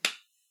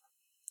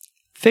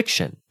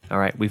 Fiction. All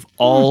right, we've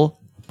all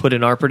put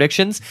in our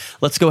predictions.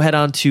 Let's go head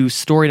on to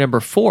story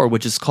number 4,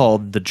 which is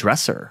called The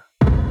Dresser.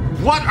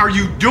 What are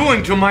you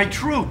doing to my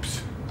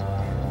troops?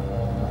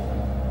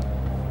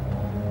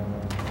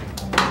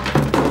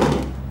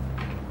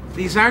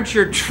 These aren't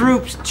your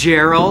troops,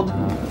 Gerald.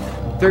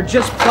 They're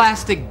just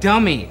plastic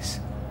dummies.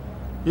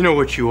 You know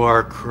what you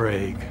are,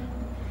 Craig.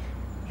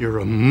 You're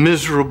a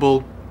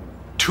miserable,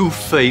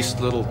 two-faced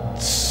little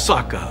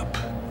suck-up.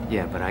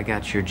 Yeah, but I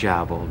got your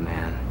job, old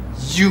man.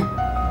 You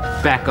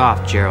back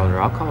off, Gerald, or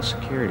I'll call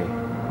security.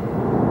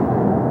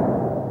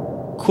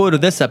 Quote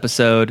of this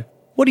episode,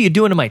 "What are you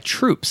doing to my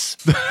troops?"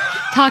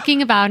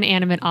 Talking about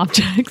inanimate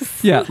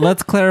objects. Yeah,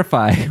 let's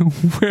clarify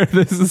where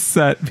this is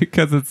set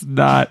because it's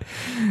not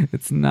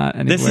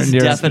anywhere is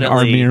near definitely- an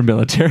army or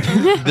military.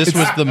 This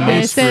was the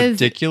most This is-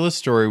 ridiculous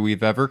story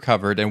we've ever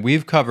covered, and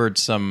we've covered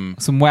some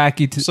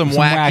wacky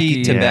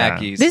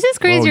tobaccos. This is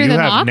crazier you than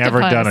have Octopus. never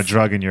done a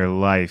drug in your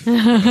life.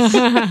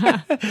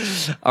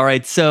 All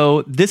right,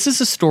 so this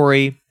is a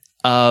story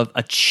of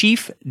a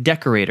chief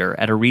decorator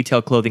at a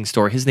retail clothing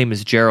store. His name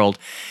is Gerald,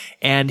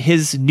 and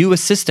his new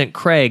assistant,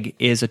 Craig,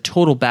 is a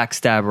total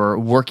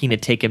backstabber working to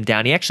take him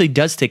down. He actually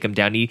does take him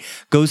down. He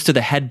goes to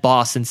the head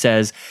boss and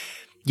says,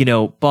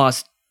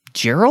 boss,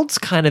 Gerald's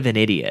kind of an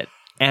idiot.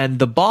 And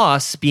the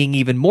boss, being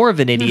even more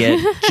of an idiot,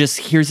 just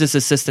hears his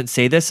assistant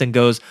say this and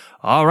goes,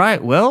 all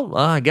right, well,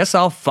 I guess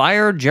I'll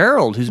fire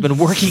Gerald, who's been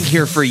working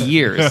here for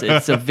years.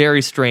 It's a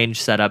very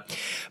strange setup.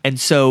 And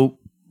so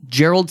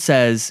Gerald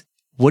says,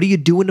 what are you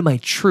doing to my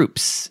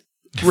troops?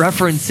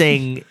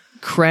 Referencing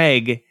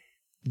Craig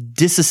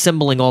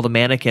disassembling all the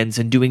mannequins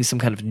and doing some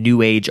kind of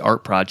new age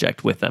art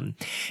project with them.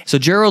 So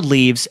Gerald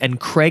leaves and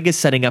Craig is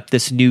setting up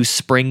this new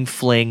spring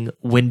fling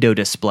window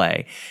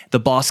display. The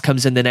boss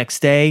comes in the next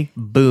day,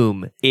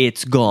 boom,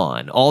 it's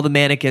gone. All the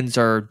mannequins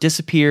are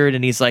disappeared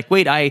and he's like,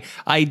 wait,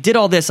 I did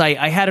all this.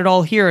 I had it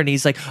all here. And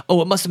he's like,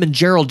 oh, it must have been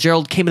Gerald.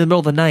 Gerald came in the middle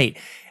of the night.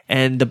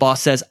 And the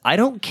boss says, I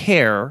don't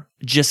care.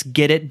 Just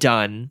get it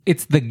done.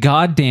 It's the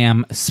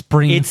goddamn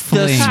spring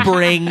fling. The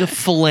spring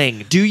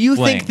fling. Do you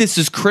Fling. think this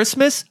is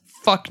Christmas?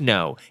 Fuck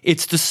no.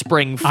 It's the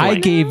spring fling. I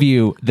gave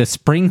you the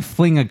spring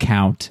fling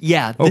account.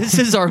 Yeah, this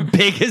is our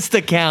biggest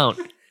account.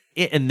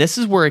 And this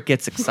is where it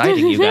gets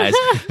exciting, you guys.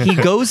 He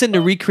goes in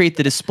to recreate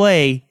the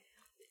display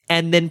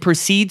and then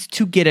proceeds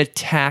to get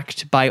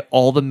attacked by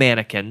all the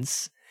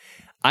mannequins.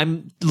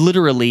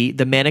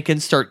 The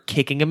mannequins start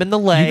kicking him in the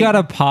leg. You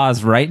gotta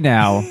pause right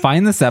now.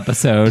 Find this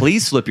episode.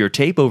 Please flip your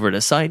tape over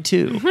to side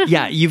 2.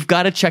 Yeah, you've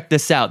got to check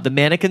this out. The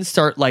mannequins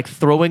start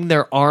throwing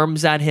their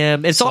arms at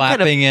him. It's slapping all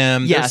kind of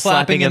him. Yeah, They're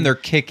slapping him. They're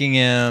kicking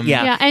him.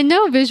 Yeah. And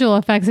no visual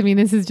effects. I mean,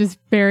 this is just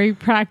very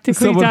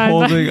practically Someone done.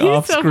 holding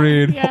off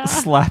screen, Yeah.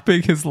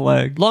 slapping his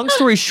leg. Long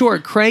story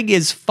short, Craig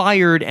is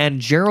fired and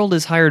Gerald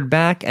is hired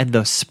back, and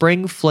the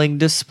spring fling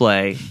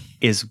display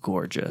is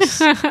gorgeous.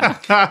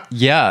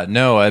 Yeah,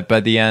 no,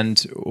 by the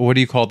end, what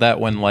do you call that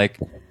when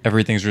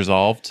everything's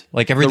resolved?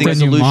 Everything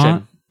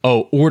resolution.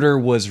 Oh, order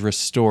was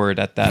restored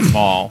at that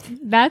mall.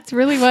 That's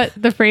really what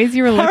the phrase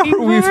you were looking How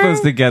for? are we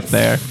supposed to get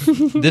there?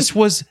 This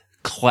was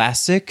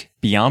classic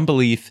Beyond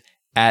Belief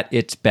at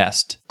its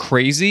best.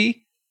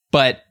 Crazy,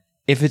 but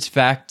if it's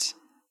fact,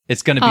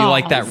 it's going to be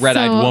like that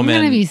red-eyed woman.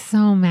 I'm going to be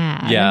so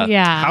mad.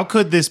 Yeah. How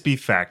could this be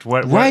fact?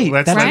 Let's what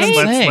I'm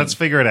saying. let's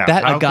figure it out.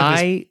 That How a could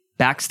guy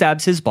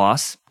backstabs his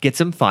boss,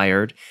 gets him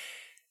fired,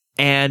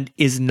 and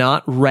is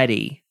not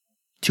ready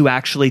to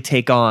actually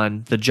take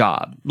on the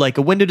job.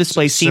 A window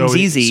display seems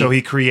easy. So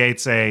he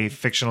creates a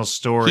fictional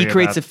story. He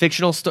creates a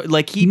fictional story.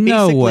 He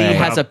No basically way.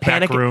 has a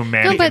panic. Backroom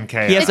mannequin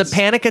chaos. He has a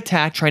panic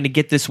attack trying to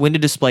get this window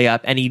display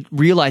up, and he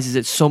realizes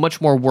it's so much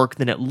more work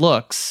than it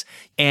looks,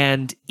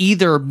 and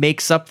either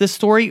makes up this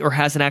story or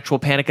has an actual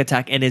panic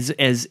attack and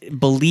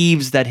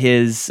believes that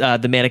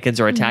the mannequins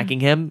are attacking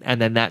him,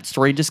 and then that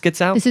story just gets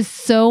out. This is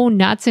so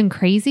nuts and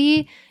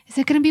crazy. Is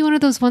it going to be one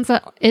of those ones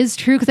that is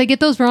true? Because I get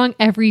those wrong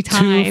every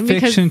time. To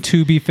fiction,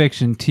 to be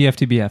fiction.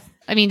 TFTBF.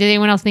 I mean, did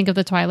anyone else think of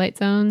the Twilight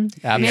Zone?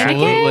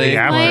 Absolutely. The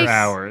After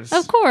Hours.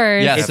 Of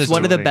course. Yes, it's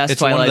one of the best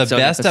It's one Twilight of the Zone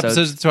best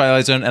episodes of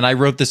Twilight Zone, and I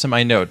wrote this in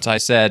my notes. I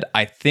said,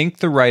 I think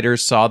the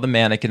writers saw the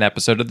mannequin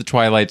episode of the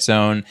Twilight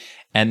Zone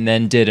and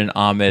then did an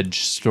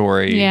homage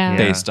story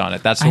based on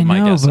it. That's what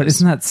my guess but is.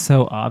 isn't that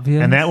so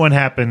obvious? And that one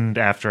happened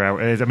after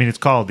hours. I mean, it's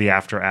called the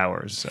After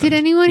Hours. So. Did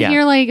anyone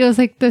hear it was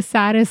the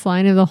saddest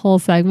line of the whole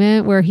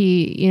segment where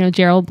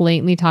Gerald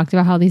blatantly talked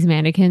about how these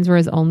mannequins were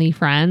his only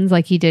friends,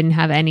 he didn't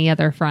have any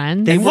other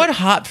friends. And what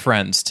hot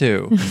friends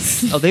too.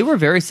 Oh, they were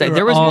very sad.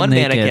 There was all one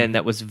naked. mannequin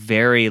that was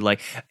very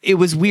it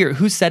was weird.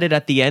 Who said it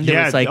at the end? It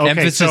was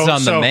emphasis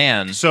on the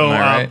man. So Am I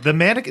right? the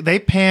mannequin, they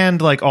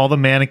panned all the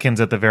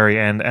mannequins at the very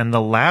end, and the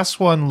last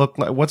one looked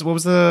like what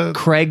was the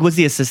Craig was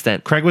the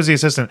assistant. Craig was the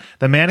assistant.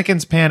 The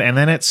mannequins pan, and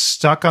then it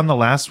stuck on the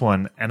last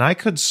one, and I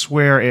could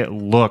swear it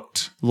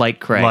looked like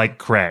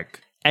Craig.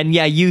 And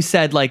yeah, you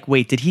said like,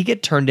 wait, did he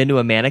get turned into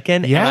a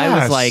mannequin? Yes. And I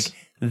was like,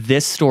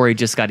 this story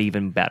just got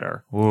even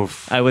better.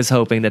 Oof. I was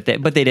hoping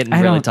that but they didn't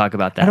really talk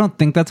about that. I don't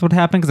think that's what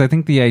happened because I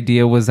think the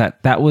idea was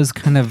that was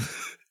kind of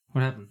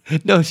what happened.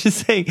 No, it's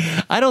just saying,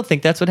 I don't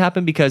think that's what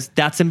happened because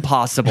that's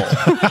impossible.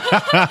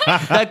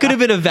 That could have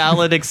been a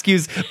valid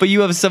excuse, but you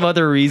have some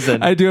other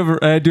reason. I do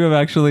have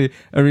actually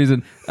a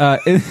reason.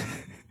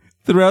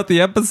 Throughout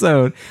the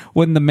episode,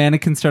 when the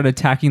mannequins start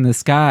attacking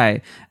this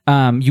guy,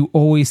 you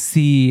always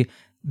see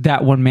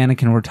that one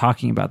mannequin we're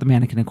talking about, the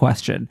mannequin in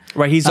question.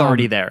 Right, he's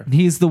already there.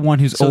 He's the one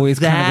who's always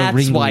kind of a ringleader.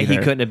 That's why he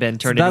couldn't have been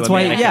turned into a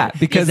mannequin. Yeah,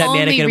 because that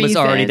mannequin was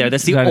already there.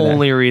 That's the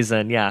only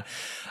reason, yeah.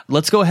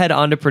 Let's go ahead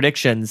on to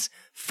predictions.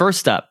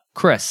 First up,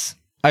 Chris.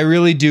 I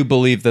really do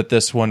believe that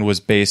this one was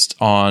based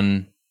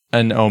on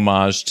an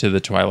homage to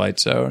the Twilight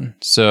Zone.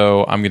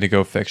 So I'm going to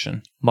go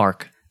fiction.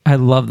 Mark. I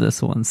love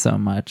this one so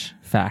much.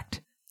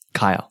 Fact.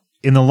 Kyle.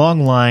 In the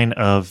long line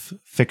of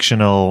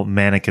fictional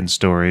mannequin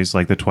stories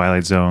like the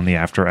Twilight Zone, the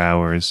After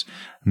Hours,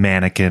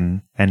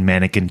 Mannequin, and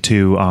Mannequin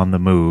 2 on the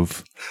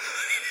Move,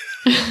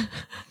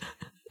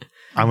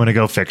 I'm going to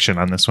go fiction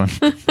on this one.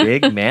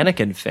 Big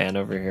mannequin fan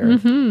over here.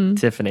 Mm-hmm.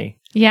 Tiffany.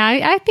 Yeah,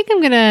 I think I'm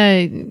going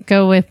to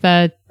go with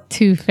a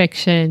to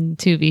fiction,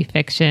 to be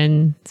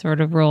fiction sort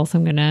of rule. So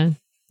I'm going to...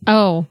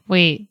 Oh,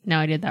 wait. No,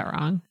 I did that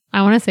wrong.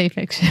 I want to say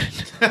fiction.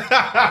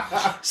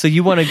 So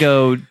you want to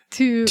go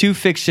to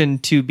fiction,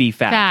 to be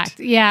fact.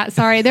 Yeah,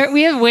 sorry.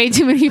 We have way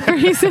too many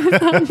phrases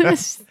on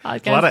this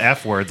podcast. A lot of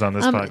F words on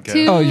this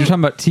podcast. Oh, you're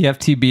talking about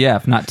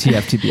TFTBF, not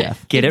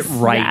TFTBF. Get it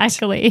right.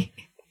 Exactly.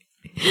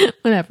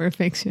 Whatever,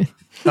 fiction.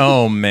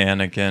 Oh,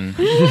 mannequin.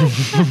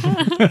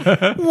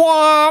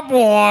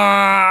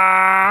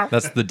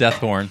 That's the death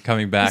horn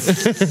coming back.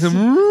 That's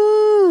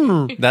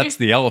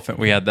the elephant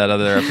we had that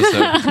other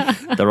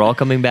episode. They're all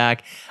coming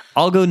back.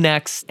 I'll go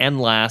next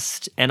and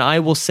last, and I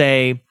will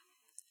say,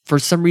 for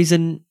some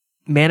reason,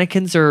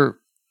 mannequins are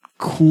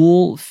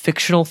cool,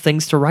 fictional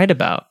things to write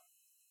about.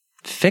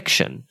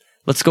 Fiction.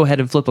 Let's go ahead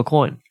and flip a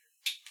coin.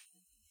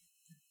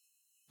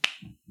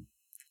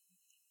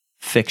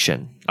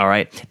 Fiction. All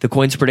right. The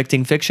coin's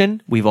predicting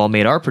fiction. We've all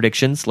made our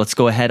predictions. Let's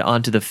go ahead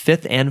on to the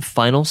fifth and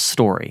final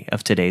story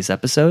of today's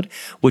episode,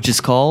 which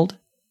is called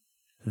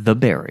The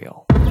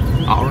Burial.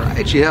 All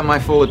right, you have my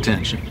full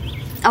attention.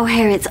 Oh,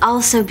 Harry, it's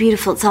all so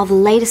beautiful. It's all the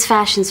latest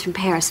fashions from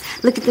Paris.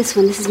 Look at this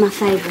one. This is my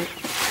favorite.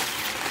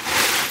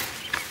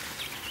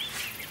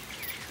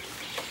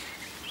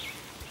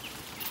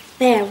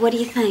 There, what do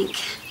you think?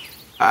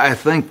 I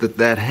think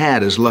that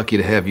hat is lucky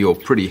to have your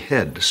pretty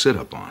head to sit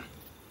up on.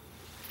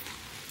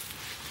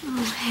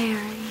 Oh,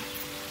 Harry.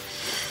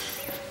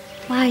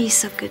 Why are you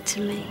so good to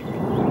me?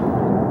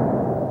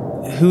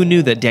 Who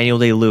knew that Daniel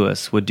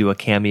Day-Lewis would do a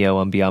cameo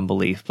on Beyond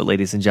Belief? But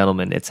ladies and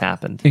gentlemen, it's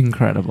happened.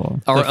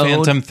 Incredible. The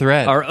Phantom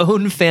Thread. Our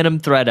own Phantom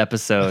Thread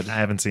episode. I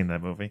haven't seen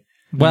that movie.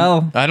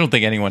 Well, I don't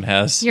think anyone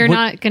has. You're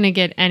not going to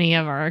get any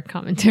of our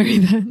commentary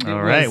then.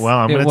 All right. Well,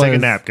 I'm going to take a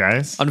nap,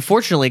 guys.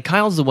 Unfortunately,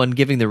 Kyle's the one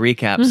giving the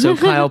recap. So,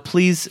 Kyle,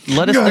 please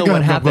let us know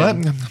what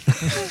happened.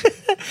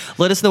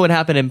 Let us know what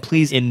happened, and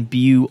please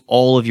imbue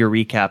all of your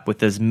recap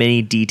with as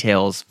many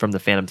details from the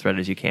Phantom Thread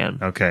as you can.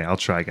 Okay, I'll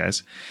try,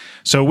 guys.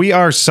 So we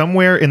are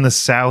somewhere in the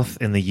South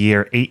in the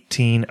year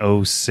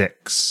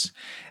 1806.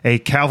 A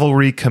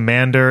cavalry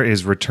commander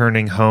is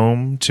returning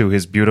home to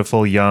his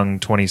beautiful young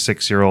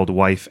 26-year-old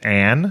wife,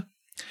 Anne,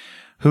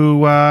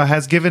 who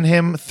has given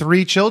him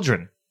 3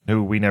 children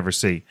who we never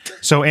see.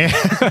 So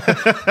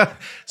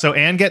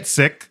Anne gets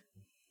sick.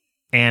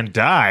 Anne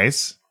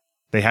dies.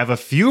 They have a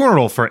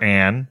funeral for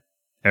Anne.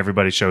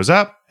 Everybody shows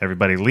up.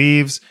 Everybody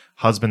leaves.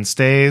 Husband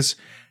stays.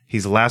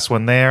 He's the last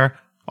one there.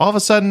 All of a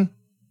sudden,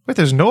 wait,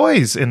 there's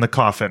noise in the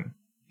coffin.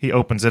 He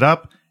opens it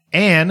up.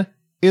 Anne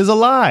is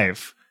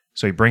alive.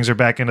 So he brings her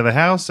back into the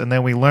house, and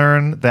then we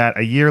learn that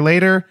a year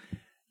later,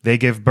 they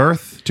give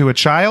birth to a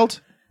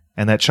child,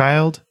 and that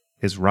child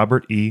is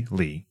Robert E.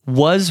 Lee.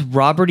 Was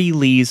Robert E.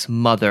 Lee's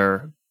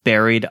mother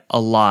buried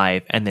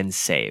alive and then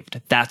saved?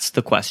 That's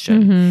the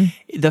question.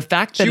 Mm-hmm. The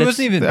fact that she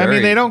wasn't even buried. I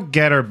mean, they don't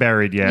get her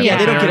buried yet. Yeah,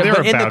 they don't get her,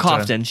 but in the about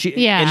coffin.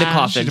 In the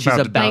coffin, she's about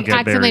to get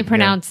accidentally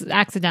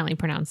buried,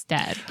 pronounced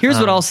dead. Here's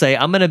what I'll say.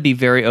 I'm going to be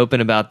very open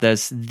about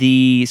this.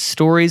 The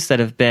stories that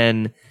have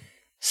been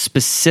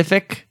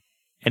specific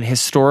and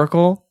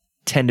historical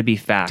tend to be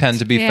fact.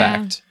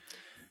 Fact.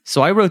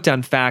 So I wrote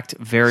down fact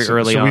very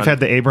early on. So we've had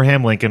the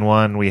Abraham Lincoln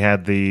one. We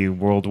had the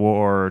World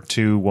War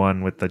II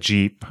one with the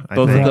Jeep.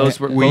 Both of those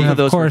were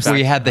fact.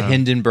 We had the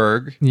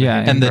Hindenburg.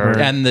 And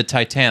the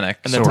Titanic.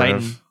 And the Titan.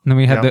 And then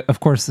we had,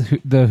 of course,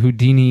 the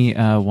Houdini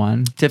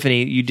one.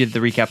 Tiffany, you did the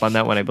recap on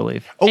that one, I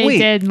believe. Oh, wait.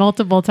 I did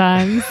multiple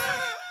times.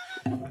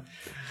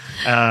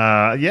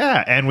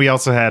 Yeah, and we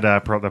also had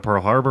the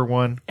Pearl Harbor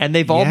one, and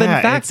they've all been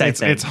facts.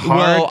 It's hard.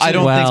 Well, I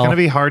don't think it's going to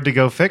be hard to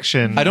go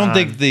fiction. I don't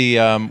think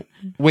the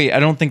Wait, I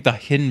don't think the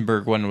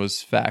Hindenburg one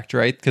was fact,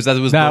 right? Because that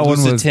was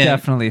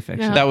definitely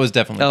fiction. Yeah. That was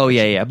definitely. Oh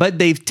yeah. But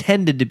they've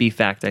tended to be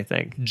fact, I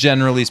think.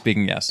 Generally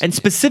speaking, yes. And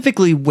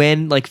specifically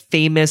when like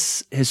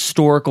famous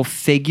historical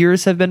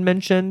figures have been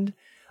mentioned,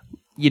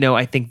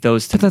 I think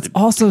those. But that's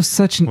also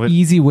such an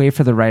easy way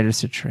for the writers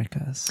to trick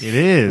us. It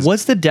is.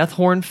 Was the Death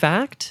Horn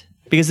fact?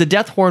 Because the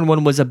Death Horn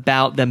one was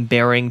about them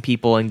burying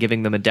people and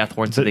giving them a death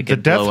horn so they could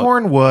The Death blow up.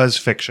 Horn was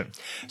fiction.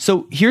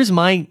 So here's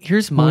my.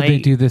 Would they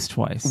do this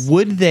twice?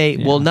 Would they?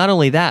 Well, not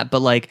only that,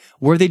 but like,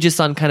 were they just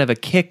on kind of a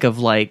kick of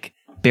like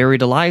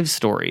buried alive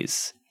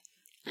stories?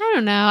 I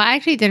don't know. I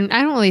actually didn't.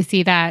 I don't really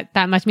see that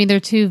much. I mean, they're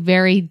two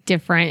very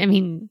different. I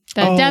mean,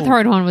 the Death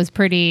Horn one was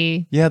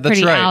pretty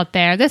right. out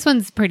there. This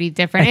one's pretty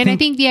different. I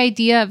think the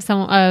idea of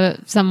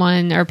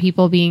someone or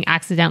people being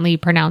accidentally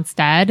pronounced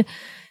dead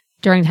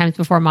during times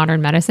before modern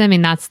medicine, I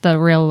mean, that's the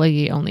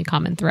really only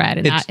common thread,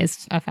 and that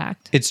is a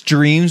fact. It's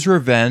dreams,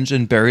 revenge,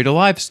 and buried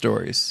alive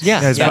stories.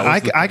 Yeah. Yes, but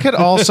I could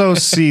also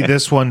see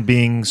this one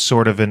being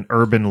sort of an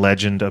urban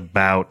legend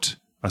about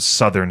a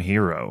Southern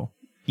hero.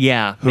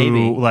 Yeah, Who,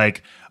 maybe.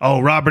 like,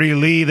 Robert E.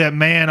 Lee, that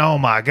man, oh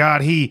my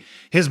God,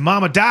 his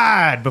mama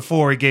died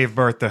before he gave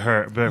birth to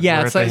her.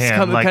 Yeah, it's like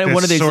kind of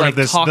one of these like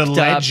talked the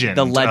legend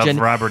of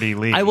Robert E.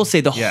 Lee. I will say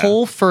the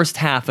whole first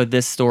half of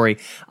this story,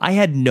 I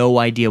had no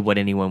idea what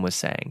anyone was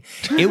saying.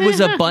 It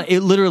was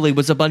it literally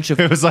was a bunch of.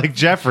 It was like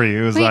Jeffrey,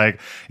 who was like,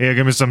 "Yeah,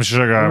 give me some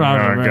sugar. I'm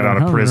gonna get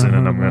out of prison,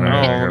 and I'm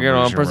gonna get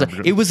out of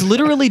prison." It was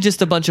literally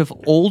just a bunch of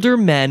older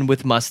men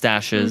with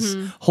mustaches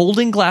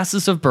holding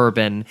glasses of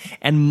bourbon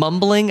and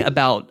mumbling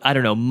about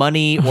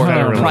money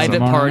or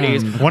private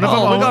parties. One of them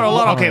owned,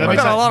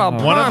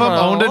 one of them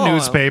owned a Oh.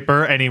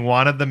 newspaper, and he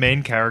wanted the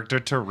main character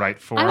to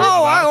write for it I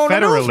about own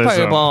federalism. a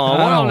newspaper.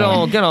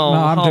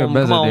 I'm too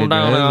busy.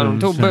 I'm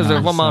too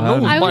busy for my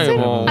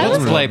newspaper.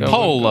 Let's play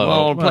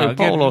polo. Play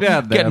polo.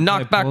 Get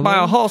knocked back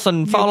by a horse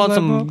and fall on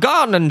some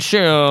gardening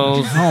shoes.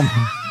 Oh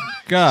my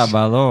God,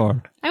 my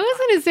Lord. I was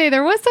going to say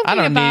there was something I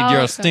don't about need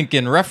your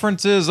stinking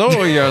references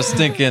or your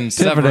stinking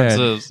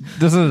severances.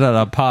 This isn't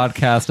a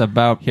podcast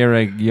about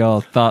hearing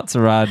your thoughts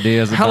or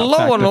ideas.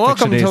 Hello and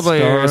welcome to the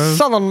stories.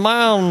 Southern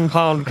Man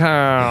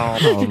podcast.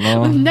 Oh,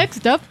 Lord.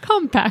 Next up,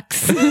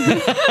 compacts.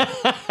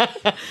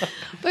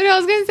 But I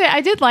was going to say,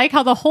 I did like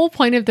how the whole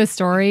point of the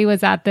story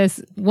was that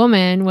this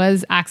woman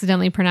was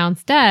accidentally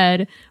pronounced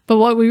dead. But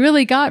what we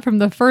really got from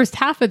the first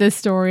half of this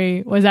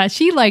story was that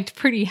she liked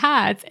pretty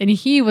hats and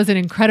he was an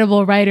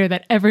incredible writer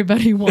that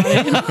everybody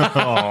wanted. And so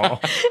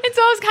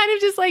I was kind of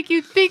just like,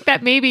 you'd think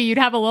that maybe you'd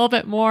have a little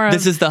bit more of...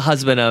 This is the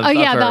husband of her.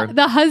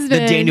 the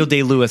husband. The Daniel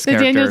Day-Lewis character.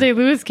 The Daniel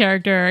Day-Lewis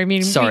character. I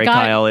mean, Sorry,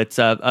 Kyle. It's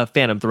a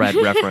Phantom Thread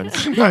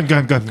reference.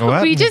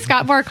 We just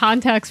got more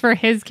context for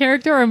his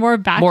character or more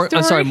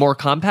backstory. More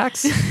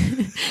compacts?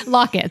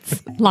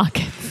 Lockets.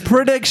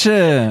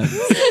 Predictions.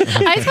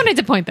 I just wanted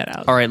to point that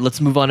out. All right, let's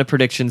move on to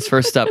predictions.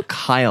 First up,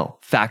 Kyle,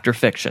 fact or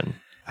fiction?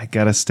 I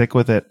gotta stick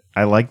with it.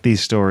 I like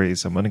these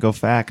stories. I'm gonna go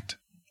fact.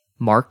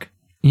 Mark?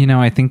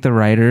 I think the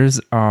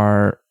writers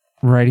are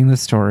writing the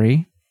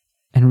story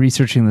and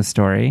researching the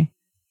story,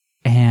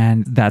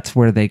 and that's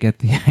where they get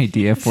the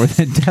idea for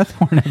the Death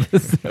Horn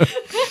episode.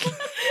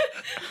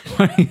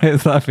 Why are you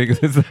guys laughing?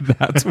 Because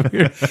that's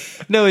weird.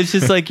 No, it's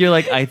just like, you're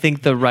like, I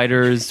think the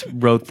writers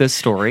wrote this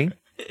story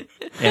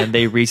and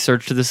they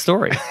researched the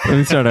story. Let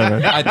me start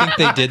over. I think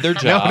they did their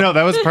job. No,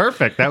 that was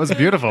perfect. That was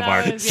beautiful,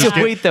 Mark.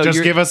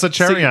 Just give us a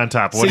cherry on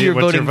top. What's your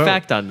vote?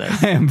 Fact on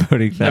this? I am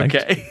voting fact.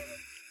 Okay.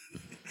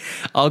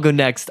 I'll go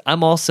next.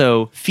 I'm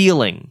also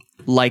feeling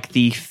like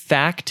the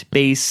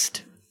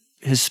fact-based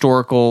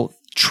historical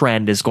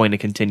trend is going to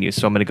continue,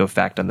 so I'm going to go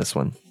fact on this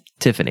one.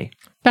 Tiffany?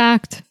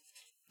 Fact.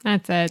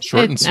 That's it.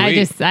 Short and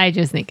sweet. I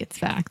just think it's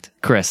fact.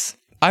 Chris?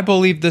 I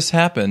believe this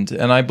happened,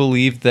 and I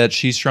believe that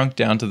she shrunk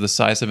down to the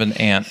size of an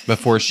ant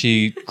before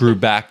she grew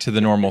back to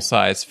the normal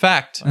size.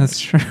 Fact. That's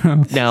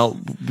true. Now,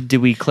 did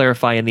we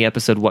clarify in the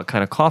episode what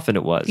kind of coffin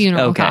it was?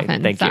 Funeral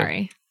coffin. Thank Sorry.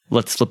 you.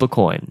 Let's flip a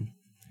coin.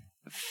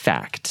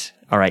 Fact.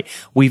 All right.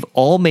 We've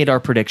all made our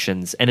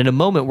predictions, and in a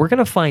moment, we're going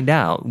to find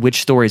out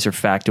which stories are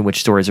fact and which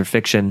stories are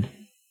fiction.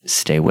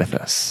 Stay with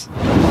us.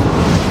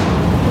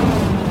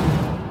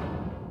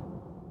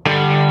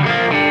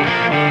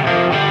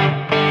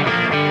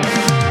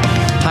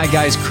 Hi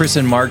guys, Chris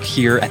and Mark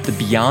here at the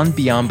Beyond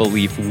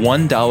Belief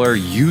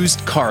 $1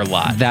 used car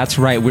lot. That's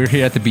right. We're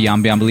here at the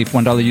Beyond Belief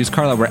 $1 used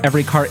car lot, where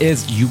every car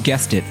is, you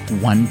guessed it,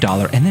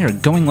 $1. And they're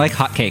going like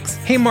hotcakes.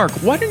 Hey Mark,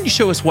 why don't you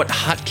show us what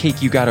hot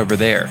cake you got over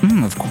there?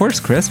 Of course,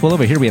 Chris. Well,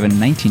 over here we have a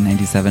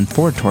 1997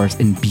 Ford Taurus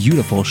in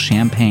beautiful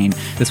champagne.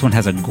 This one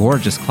has a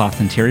gorgeous cloth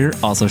interior,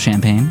 also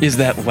champagne. Is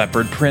that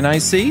leopard print I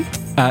see?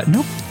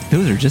 Nope.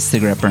 Those are just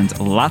cigarette burns.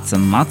 Lots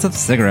and lots of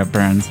cigarette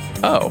burns.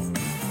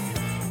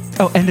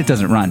 Oh, and it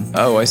doesn't run.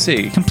 Oh, I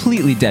see.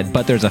 Completely dead,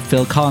 but there's a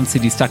Phil Collins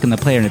CD stuck in the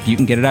player, and if you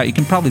can get it out, you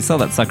can probably sell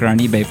that sucker on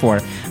eBay for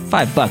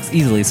 $5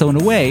 easily. So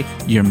in a way,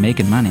 you're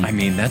making money. I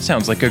mean, that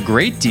sounds like a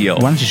great deal.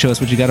 Why don't you show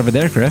us what you got over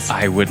there, Chris?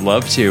 I would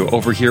love to.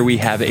 Over here we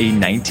have a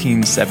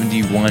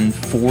 1971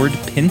 Ford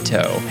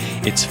Pinto.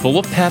 It's full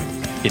of pep.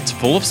 It's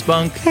full of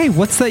spunk. Hey,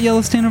 what's that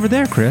yellow stain over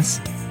there,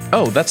 Chris?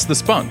 Oh, that's the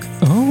Spunk.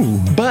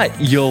 Oh. But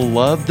you'll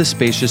love the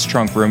spacious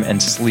trunk room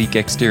and sleek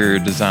exterior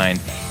design.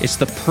 It's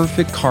the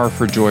perfect car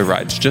for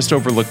joyrides. Just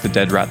overlook the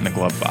dead rat in the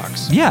glove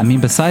box. Yeah, I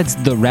mean, besides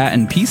the rat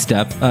and pee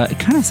step, it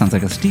kind of sounds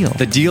like a steal.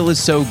 The deal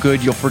is so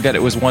good, you'll forget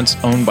it was once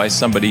owned by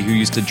somebody who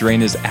used to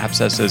drain his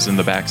abscesses in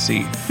the back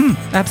seat.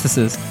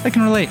 Abscesses. I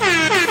can relate.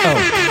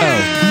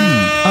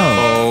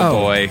 Oh,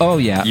 boy. Oh,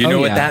 yeah. You know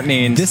what that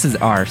means. This is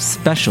our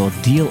special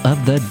deal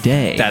of the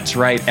day. That's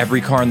right.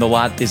 Every car in the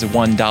lot is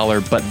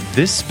 $1, but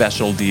this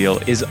special deal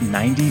is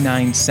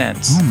 99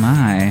 cents. Oh,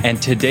 my.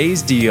 And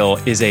today's deal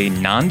is a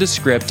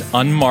nondescript,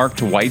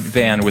 unmarked white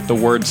van with the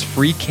words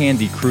free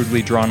candy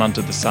crudely drawn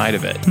onto the side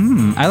of it.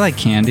 I like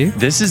candy.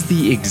 This is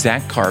the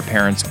exact car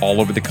parents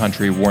all over the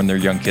country warn their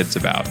young kids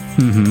about.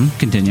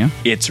 Continue.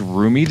 Its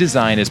roomy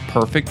design is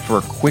perfect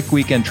for quick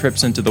weekend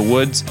trips into the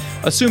woods,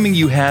 assuming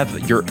you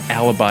have your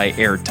alibi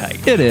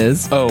airtight. It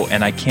is. Oh,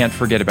 and I can't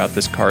forget about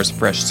this car's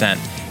fresh scent.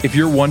 If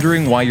you're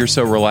wondering why you're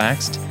so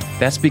relaxed,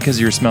 that's because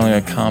you're smelling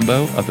a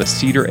combo of a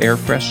cedar air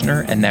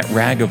freshener and that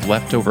rag of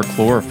leftover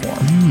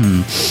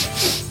chloroform.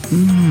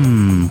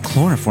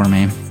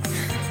 Chloroform.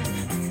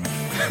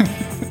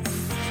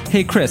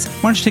 Hey, Chris,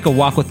 why don't you take a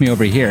walk with me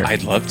over here?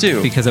 I'd love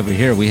to. Because over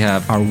here we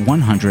have our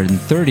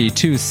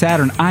 132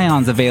 Saturn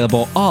Ions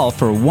available, all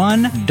for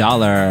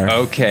 $1.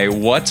 Okay,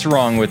 what's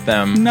wrong with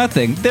them?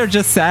 Nothing. They're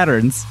just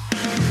Saturns.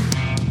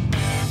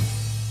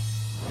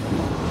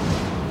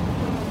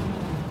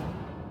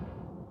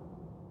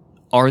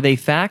 Are they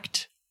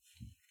fact?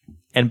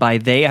 And by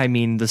they, I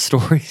mean the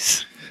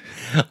stories.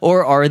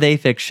 Or are they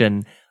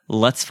fiction?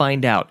 Let's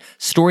find out.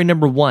 Story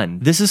number 1.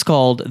 This is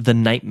called The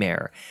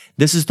Nightmare.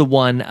 This is the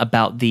one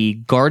about the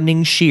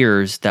gardening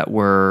shears that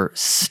were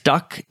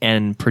stuck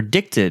and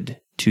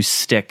predicted to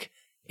stick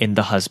in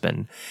the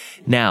husband.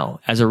 Now,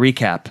 as a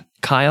recap,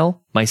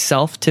 Kyle,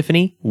 myself,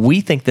 Tiffany,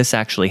 we think this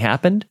actually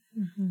happened.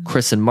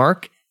 Chris and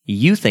Mark,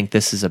 you think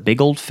this is a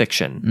big old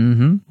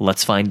fiction.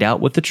 Let's find out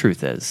what the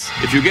truth is.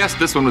 If you guessed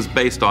this one was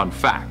based on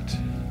fact,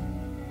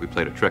 we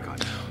played a trick on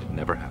you. It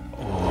never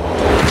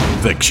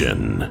happened.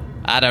 Fiction.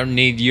 I don't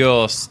need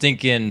your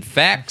stinking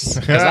facts,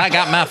 because I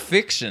got my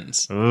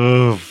fictions.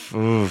 Good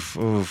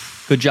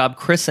job,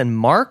 Chris and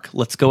Mark.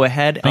 Let's go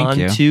ahead on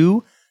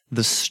to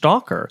The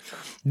Stalker.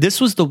 This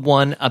was the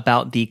one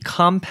about the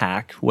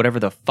Compaq, whatever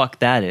the fuck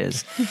that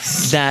is,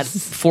 that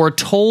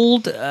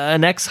foretold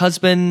an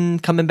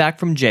ex-husband coming back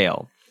from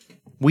jail.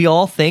 We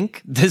all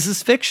think this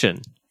is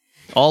fiction.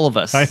 All of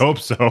us. I hope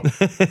so.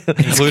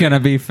 It's going to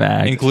be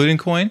fact. Including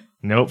Coin?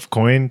 Nope,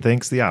 Coin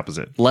thinks the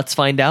opposite. Let's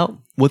find out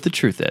what the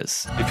truth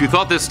is. If you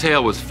thought this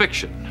tale was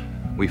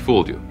fiction, we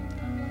fooled you.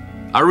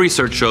 Our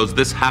research shows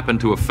this happened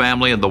to a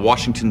family in the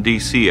Washington,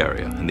 D.C.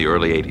 area in the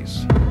early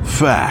 80s.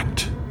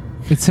 Fact.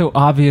 It's so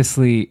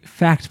obviously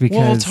fact because...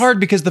 Well, it's hard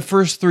because the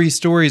first 3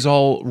 stories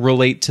all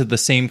relate to the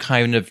same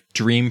kind of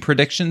dream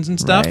predictions and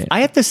stuff. Right.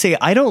 I have to say,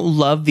 I don't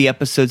love the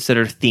episodes that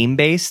are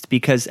theme-based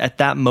because at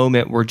that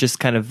moment, we're just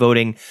kind of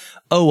voting,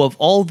 oh, of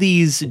all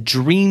these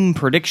dream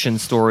prediction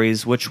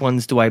stories, which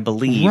ones do I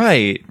believe?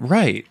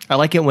 Right. I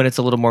like it when it's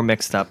a little more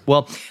mixed up.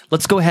 Well,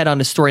 let's go ahead on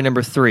to story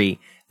number 3.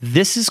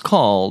 This is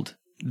called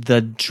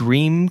The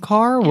Dream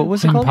Car. What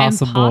was it called?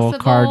 Impossible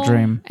Car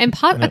Dream.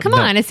 Come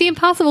on, it's the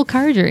Impossible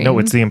Car Dream. No,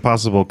 it's the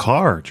Impossible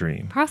Car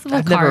Dream. Impossible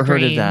I've Car never heard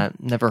Dream. of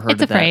that. Never heard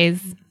It's of a that.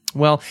 phrase.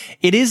 Well,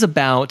 it is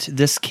about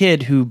this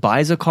kid who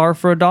buys a car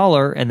for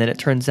 $1, and then it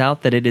turns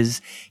out that it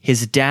is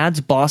his dad's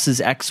boss's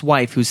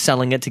ex-wife who's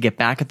selling it to get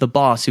back at the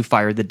boss who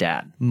fired the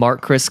dad.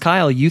 Mark, Chris,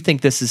 Kyle, you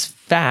think this is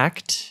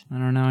fact. I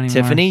don't know anymore.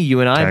 Tiffany, you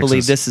and I Taxes.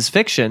 believe this is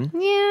fiction.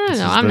 Yeah,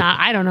 no, I'm not.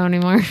 I don't know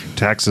anymore.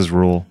 Taxes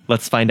rule.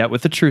 Let's find out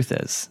what the truth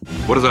is.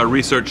 What does our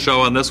research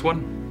show on this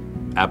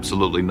one?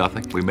 Absolutely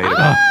nothing. We made it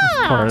up.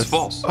 It's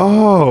false.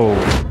 Oh.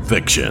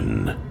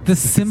 Fiction. The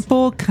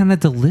simple, kind of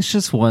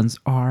delicious ones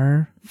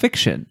are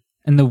fiction.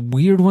 And the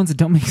weird ones that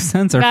don't make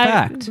sense are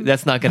fact.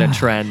 That's not going to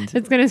trend.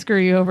 It's going to screw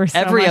you over so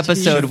Every much.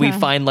 episode, we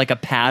find like a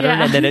pattern,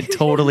 Yeah. and then it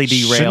totally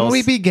derails. Shouldn't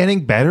we be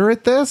getting better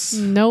at this?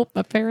 Nope,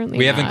 apparently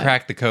We haven't not.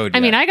 cracked the code yet.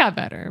 I mean, I got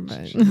better,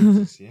 but...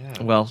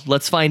 Well,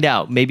 let's find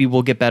out. Maybe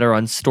we'll get better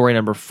on story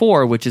number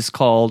 4, which is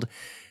called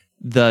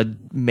The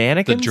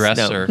Mannequins? The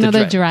Dresser. No,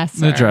 the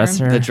dresser. The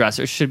dresser. The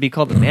Dresser should be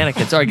called The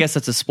Mannequins. Or I guess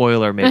that's a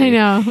spoiler, maybe. I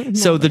know.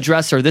 So The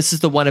Dresser, this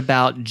is the one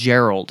about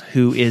Gerald,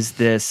 who is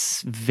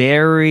this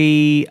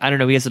very, I don't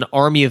know, he has an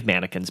army of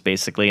mannequins,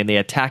 basically, and they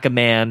attack a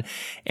man.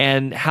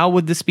 And how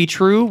would this be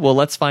true? Well,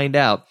 let's find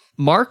out.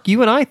 Mark,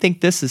 you and I think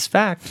this is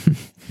fact.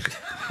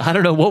 I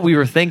don't know what we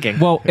were thinking.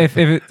 Well, if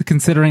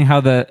considering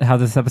how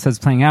this episode's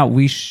playing out,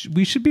 we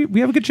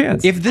have a good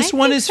chance. If this I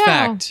one think is so.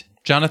 fact,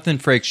 Jonathan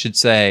Frakes should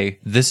say,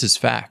 "This is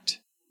fact,"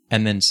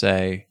 and then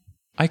say,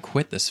 "I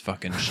quit this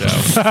fucking show."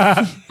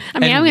 I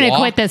mean, And I'm going to walk-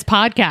 quit this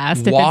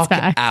podcast if it's Walk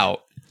fact.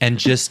 out and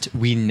just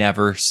we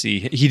never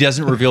see. He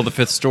doesn't reveal the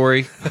 5th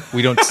story.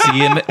 We don't see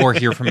him or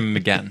hear from him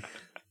again.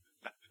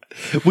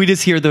 We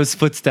just hear those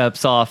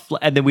footsteps off,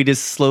 and then we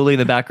just slowly in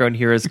the background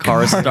hear his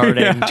car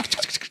starting,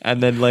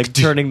 and then like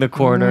turning the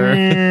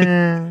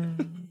corner.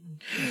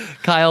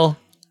 Kyle,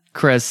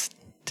 Chris,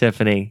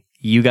 Tiffany,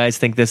 You guys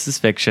think this is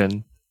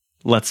fiction.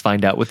 Let's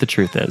find out what the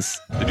truth is.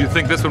 Did you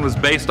think this one was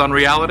based on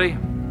reality?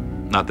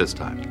 Not this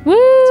time.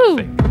 Woo!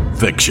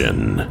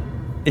 Fiction.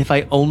 If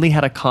I only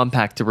had a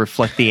compact to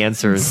reflect the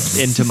answers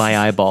into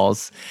my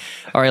eyeballs.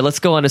 All right, let's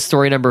go on to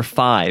story number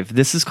 5.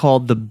 This is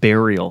called The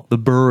Burial. The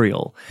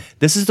Burial.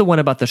 This is the one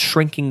about the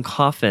shrinking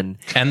coffin.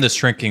 And the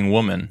shrinking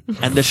woman.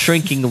 And the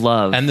shrinking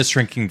love. And the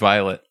shrinking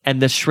violet.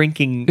 And the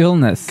shrinking...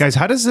 illness. Guys,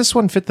 how does this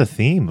one fit the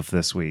theme of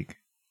this week?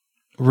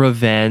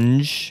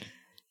 Revenge.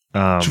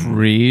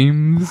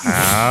 Dreams.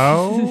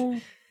 How?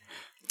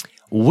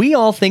 We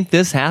all think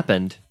this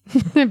happened.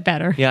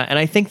 Better. Yeah, and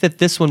I think that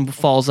this one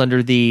falls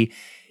under the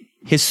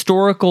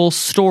historical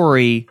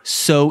story,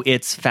 so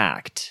it's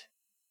fact.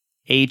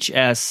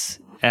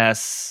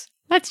 HSS.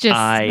 Let's just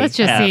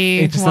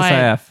see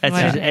HSIF.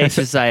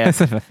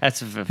 HSIF.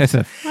 Let's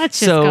just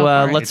So go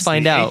for it. let's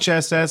find out.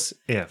 HSS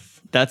if.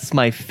 That's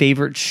my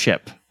favorite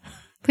ship.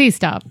 Please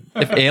stop.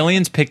 If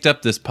aliens picked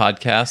up this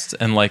podcast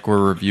and like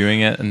were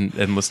reviewing it and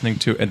listening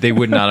to it, they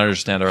would not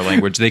understand our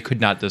language. They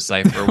could not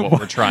decipher what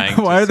we're trying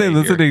to Why are they say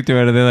listening to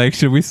it? Are they like,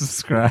 should we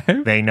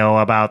subscribe? They know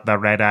about the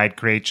red-eyed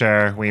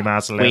creature. We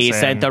must listen. We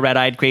sent the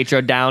red-eyed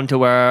creature down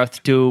to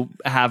Earth to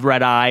have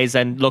red eyes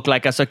and look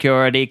like a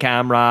security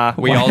camera.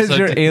 We Why also does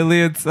your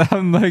alien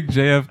sound like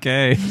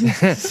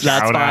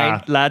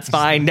JFK? Let's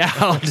find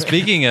out.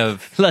 Speaking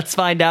of, let's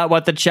find out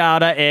what the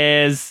chowder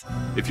is.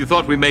 If you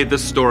thought we made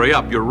this story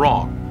up, you're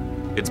wrong.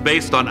 It's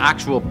based on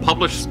actual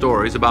published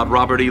stories about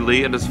Robert E.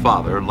 Lee and his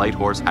father, Light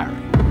Horse Harry.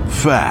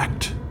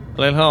 Fact.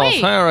 Light Horse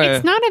Wait, Harry.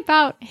 it's not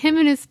about him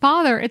and his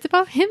father. It's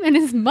about him and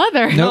his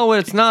mother. No,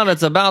 it's not.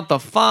 It's about the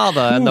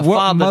father. And the what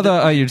father. mother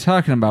are you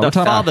talking about? The We're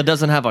talking father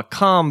doesn't have a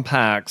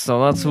compact,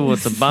 so that's who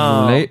it's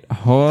about. Late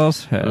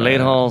Horse Harry.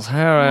 Late Horse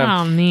Harry.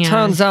 Oh, man.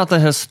 Turns out the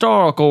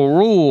historical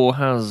rule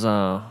has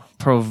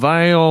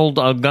prevailed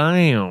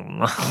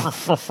again.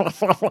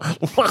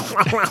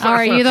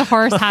 Are you the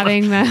horse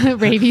having the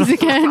rabies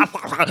again?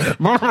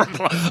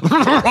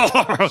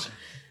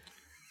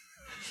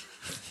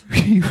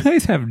 You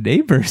guys have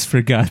neighbors,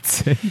 for God's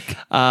sake.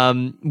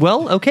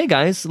 Well, okay,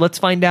 guys. Let's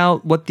find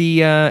out what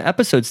the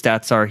episode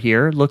stats are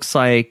here. Looks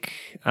like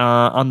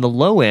on the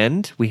low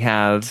end, we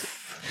have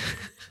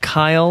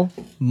Kyle,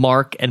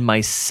 Mark, and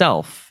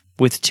myself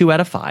with 2 out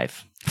of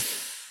 5.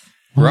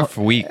 rough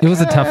week. It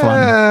was a tough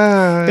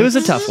one. It was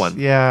a tough one.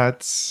 Yeah,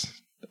 it's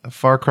a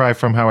far cry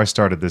from how I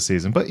started this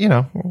season, but you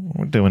know,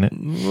 we're doing it.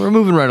 We're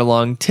moving right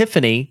along.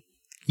 Tiffany,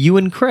 you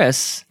and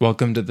Chris.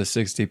 Welcome to the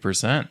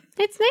 60%.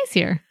 It's nice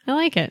here. I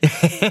like it.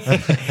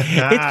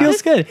 It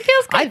feels good. It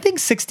feels good. I think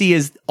 60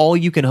 is all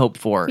you can hope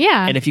for.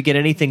 Yeah. And if you get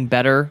anything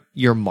better,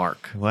 you're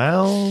Mark.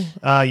 Well,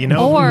 you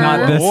know, Or-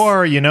 Not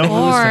this- you know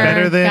who's Or,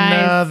 better than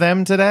guys.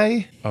 them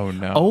today? Oh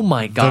no. Oh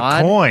my The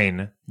God.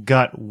 coin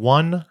got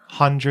 100%.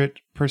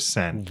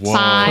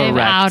 5 Correct.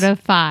 out of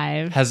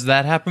 5. Has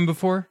that happened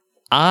before?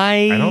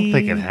 I don't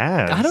think it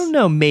has. I don't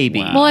know. Maybe.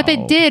 Well, if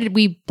it did,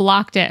 we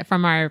blocked it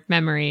from our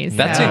memories.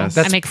 That's so Yes.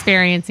 that's I'm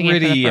experiencing it for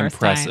pretty the first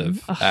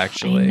impressive, time.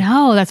 actually.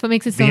 No, that's what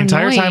makes it so The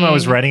entire time I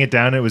was annoying. writing it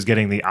down, it was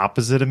getting the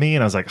opposite of me,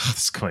 and I was like, oh,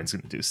 this coin's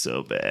going to do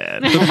so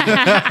bad.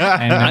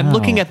 I'm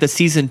looking at the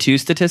season 2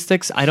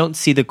 statistics. I don't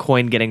see the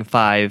coin getting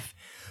 5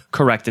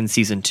 correct in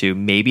season 2.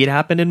 Maybe it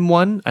happened in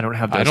 1. I don't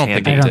have those I don't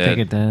think handy. I don't did. think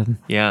it did.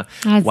 Yeah.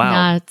 That's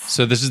wow. nuts.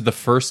 So this is the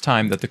first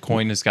time that the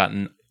coin has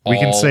gotten We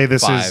can all say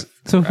this 5. is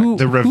So who?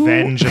 the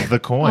revenge of the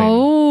coin.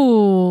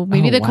 Oh,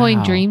 maybe Oh, the coin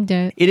wow. dreamed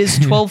it. It is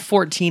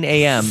 12:14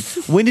 a.m.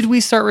 When did we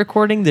start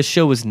recording? This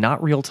show is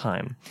not real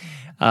time.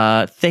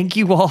 Thank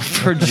you all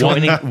for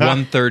joining.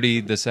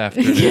 1:30 this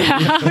afternoon.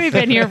 Yeah, we've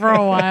been here for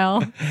a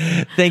while.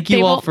 Thank you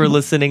They all won't- for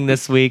listening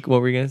this week. What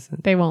were you going to say?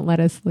 They won't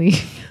let us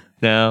leave.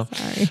 No.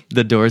 Sorry.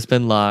 The door's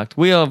been locked.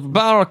 We are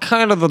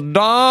barricaded the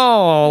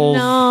doors.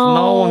 No.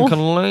 No one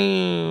can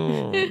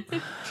leave.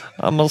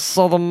 I'm a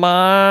Southern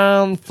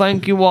man.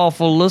 Thank you all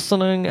for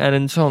listening. And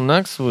until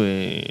next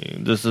week,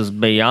 this is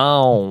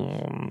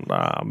Beyond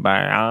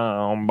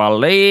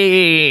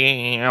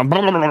Belief.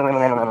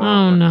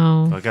 Oh,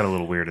 no. I got a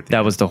little weird at the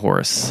That was the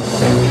horse.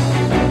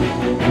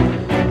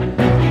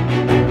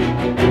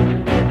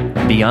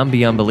 Beyond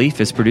Belief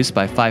is produced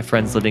by 5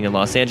 friends living in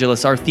Los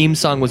Angeles. Our theme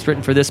song was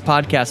written for this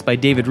podcast by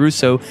David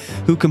Russo,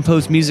 who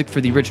composed music for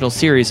the original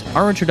series.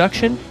 Our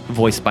introduction,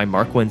 voiced by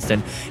Mark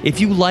Winston.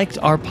 If you liked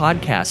our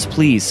podcast,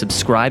 please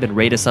subscribe and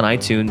rate us on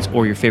iTunes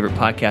or your favorite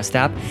podcast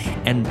app,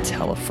 and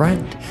tell a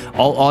friend.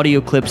 All audio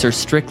clips are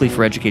strictly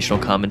for educational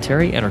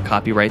commentary and are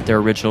copyright their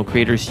original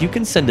creators. You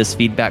can send us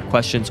feedback,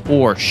 questions,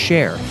 or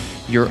share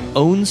your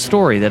own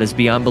story that is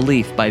beyond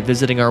belief by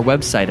visiting our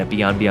website at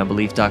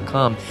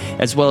beyondbelief.com,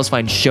 as well as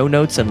find show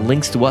notes and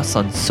links to us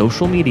on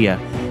social media.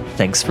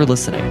 Thanks for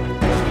listening.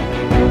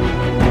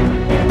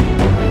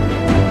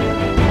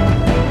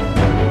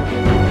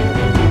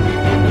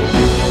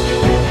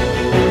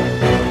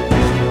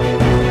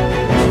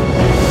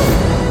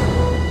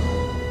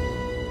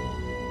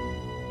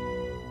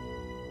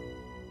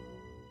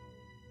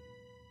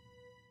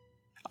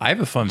 I have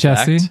a fun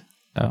Jesse?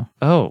 fact.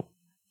 Oh.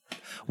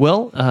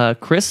 Well,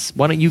 Chris,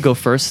 why don't you go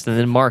first, and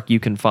then Mark, you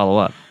can follow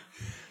up.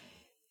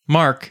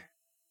 Mark,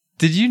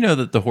 did you know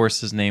that the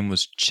horse's name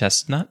was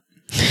Chestnut?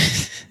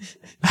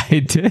 I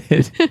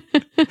did.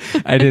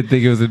 I didn't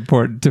think it was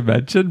important to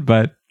mention,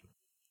 but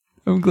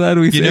I'm glad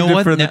we saved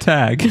it for the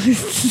tag.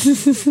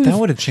 That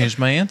would have changed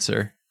my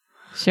answer.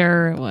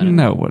 Sure it would.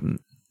 No, it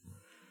wouldn't.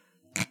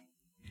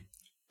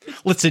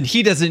 Listen,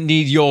 he doesn't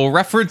need your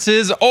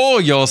references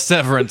or your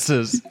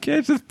severances.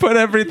 Can't just put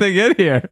everything in here.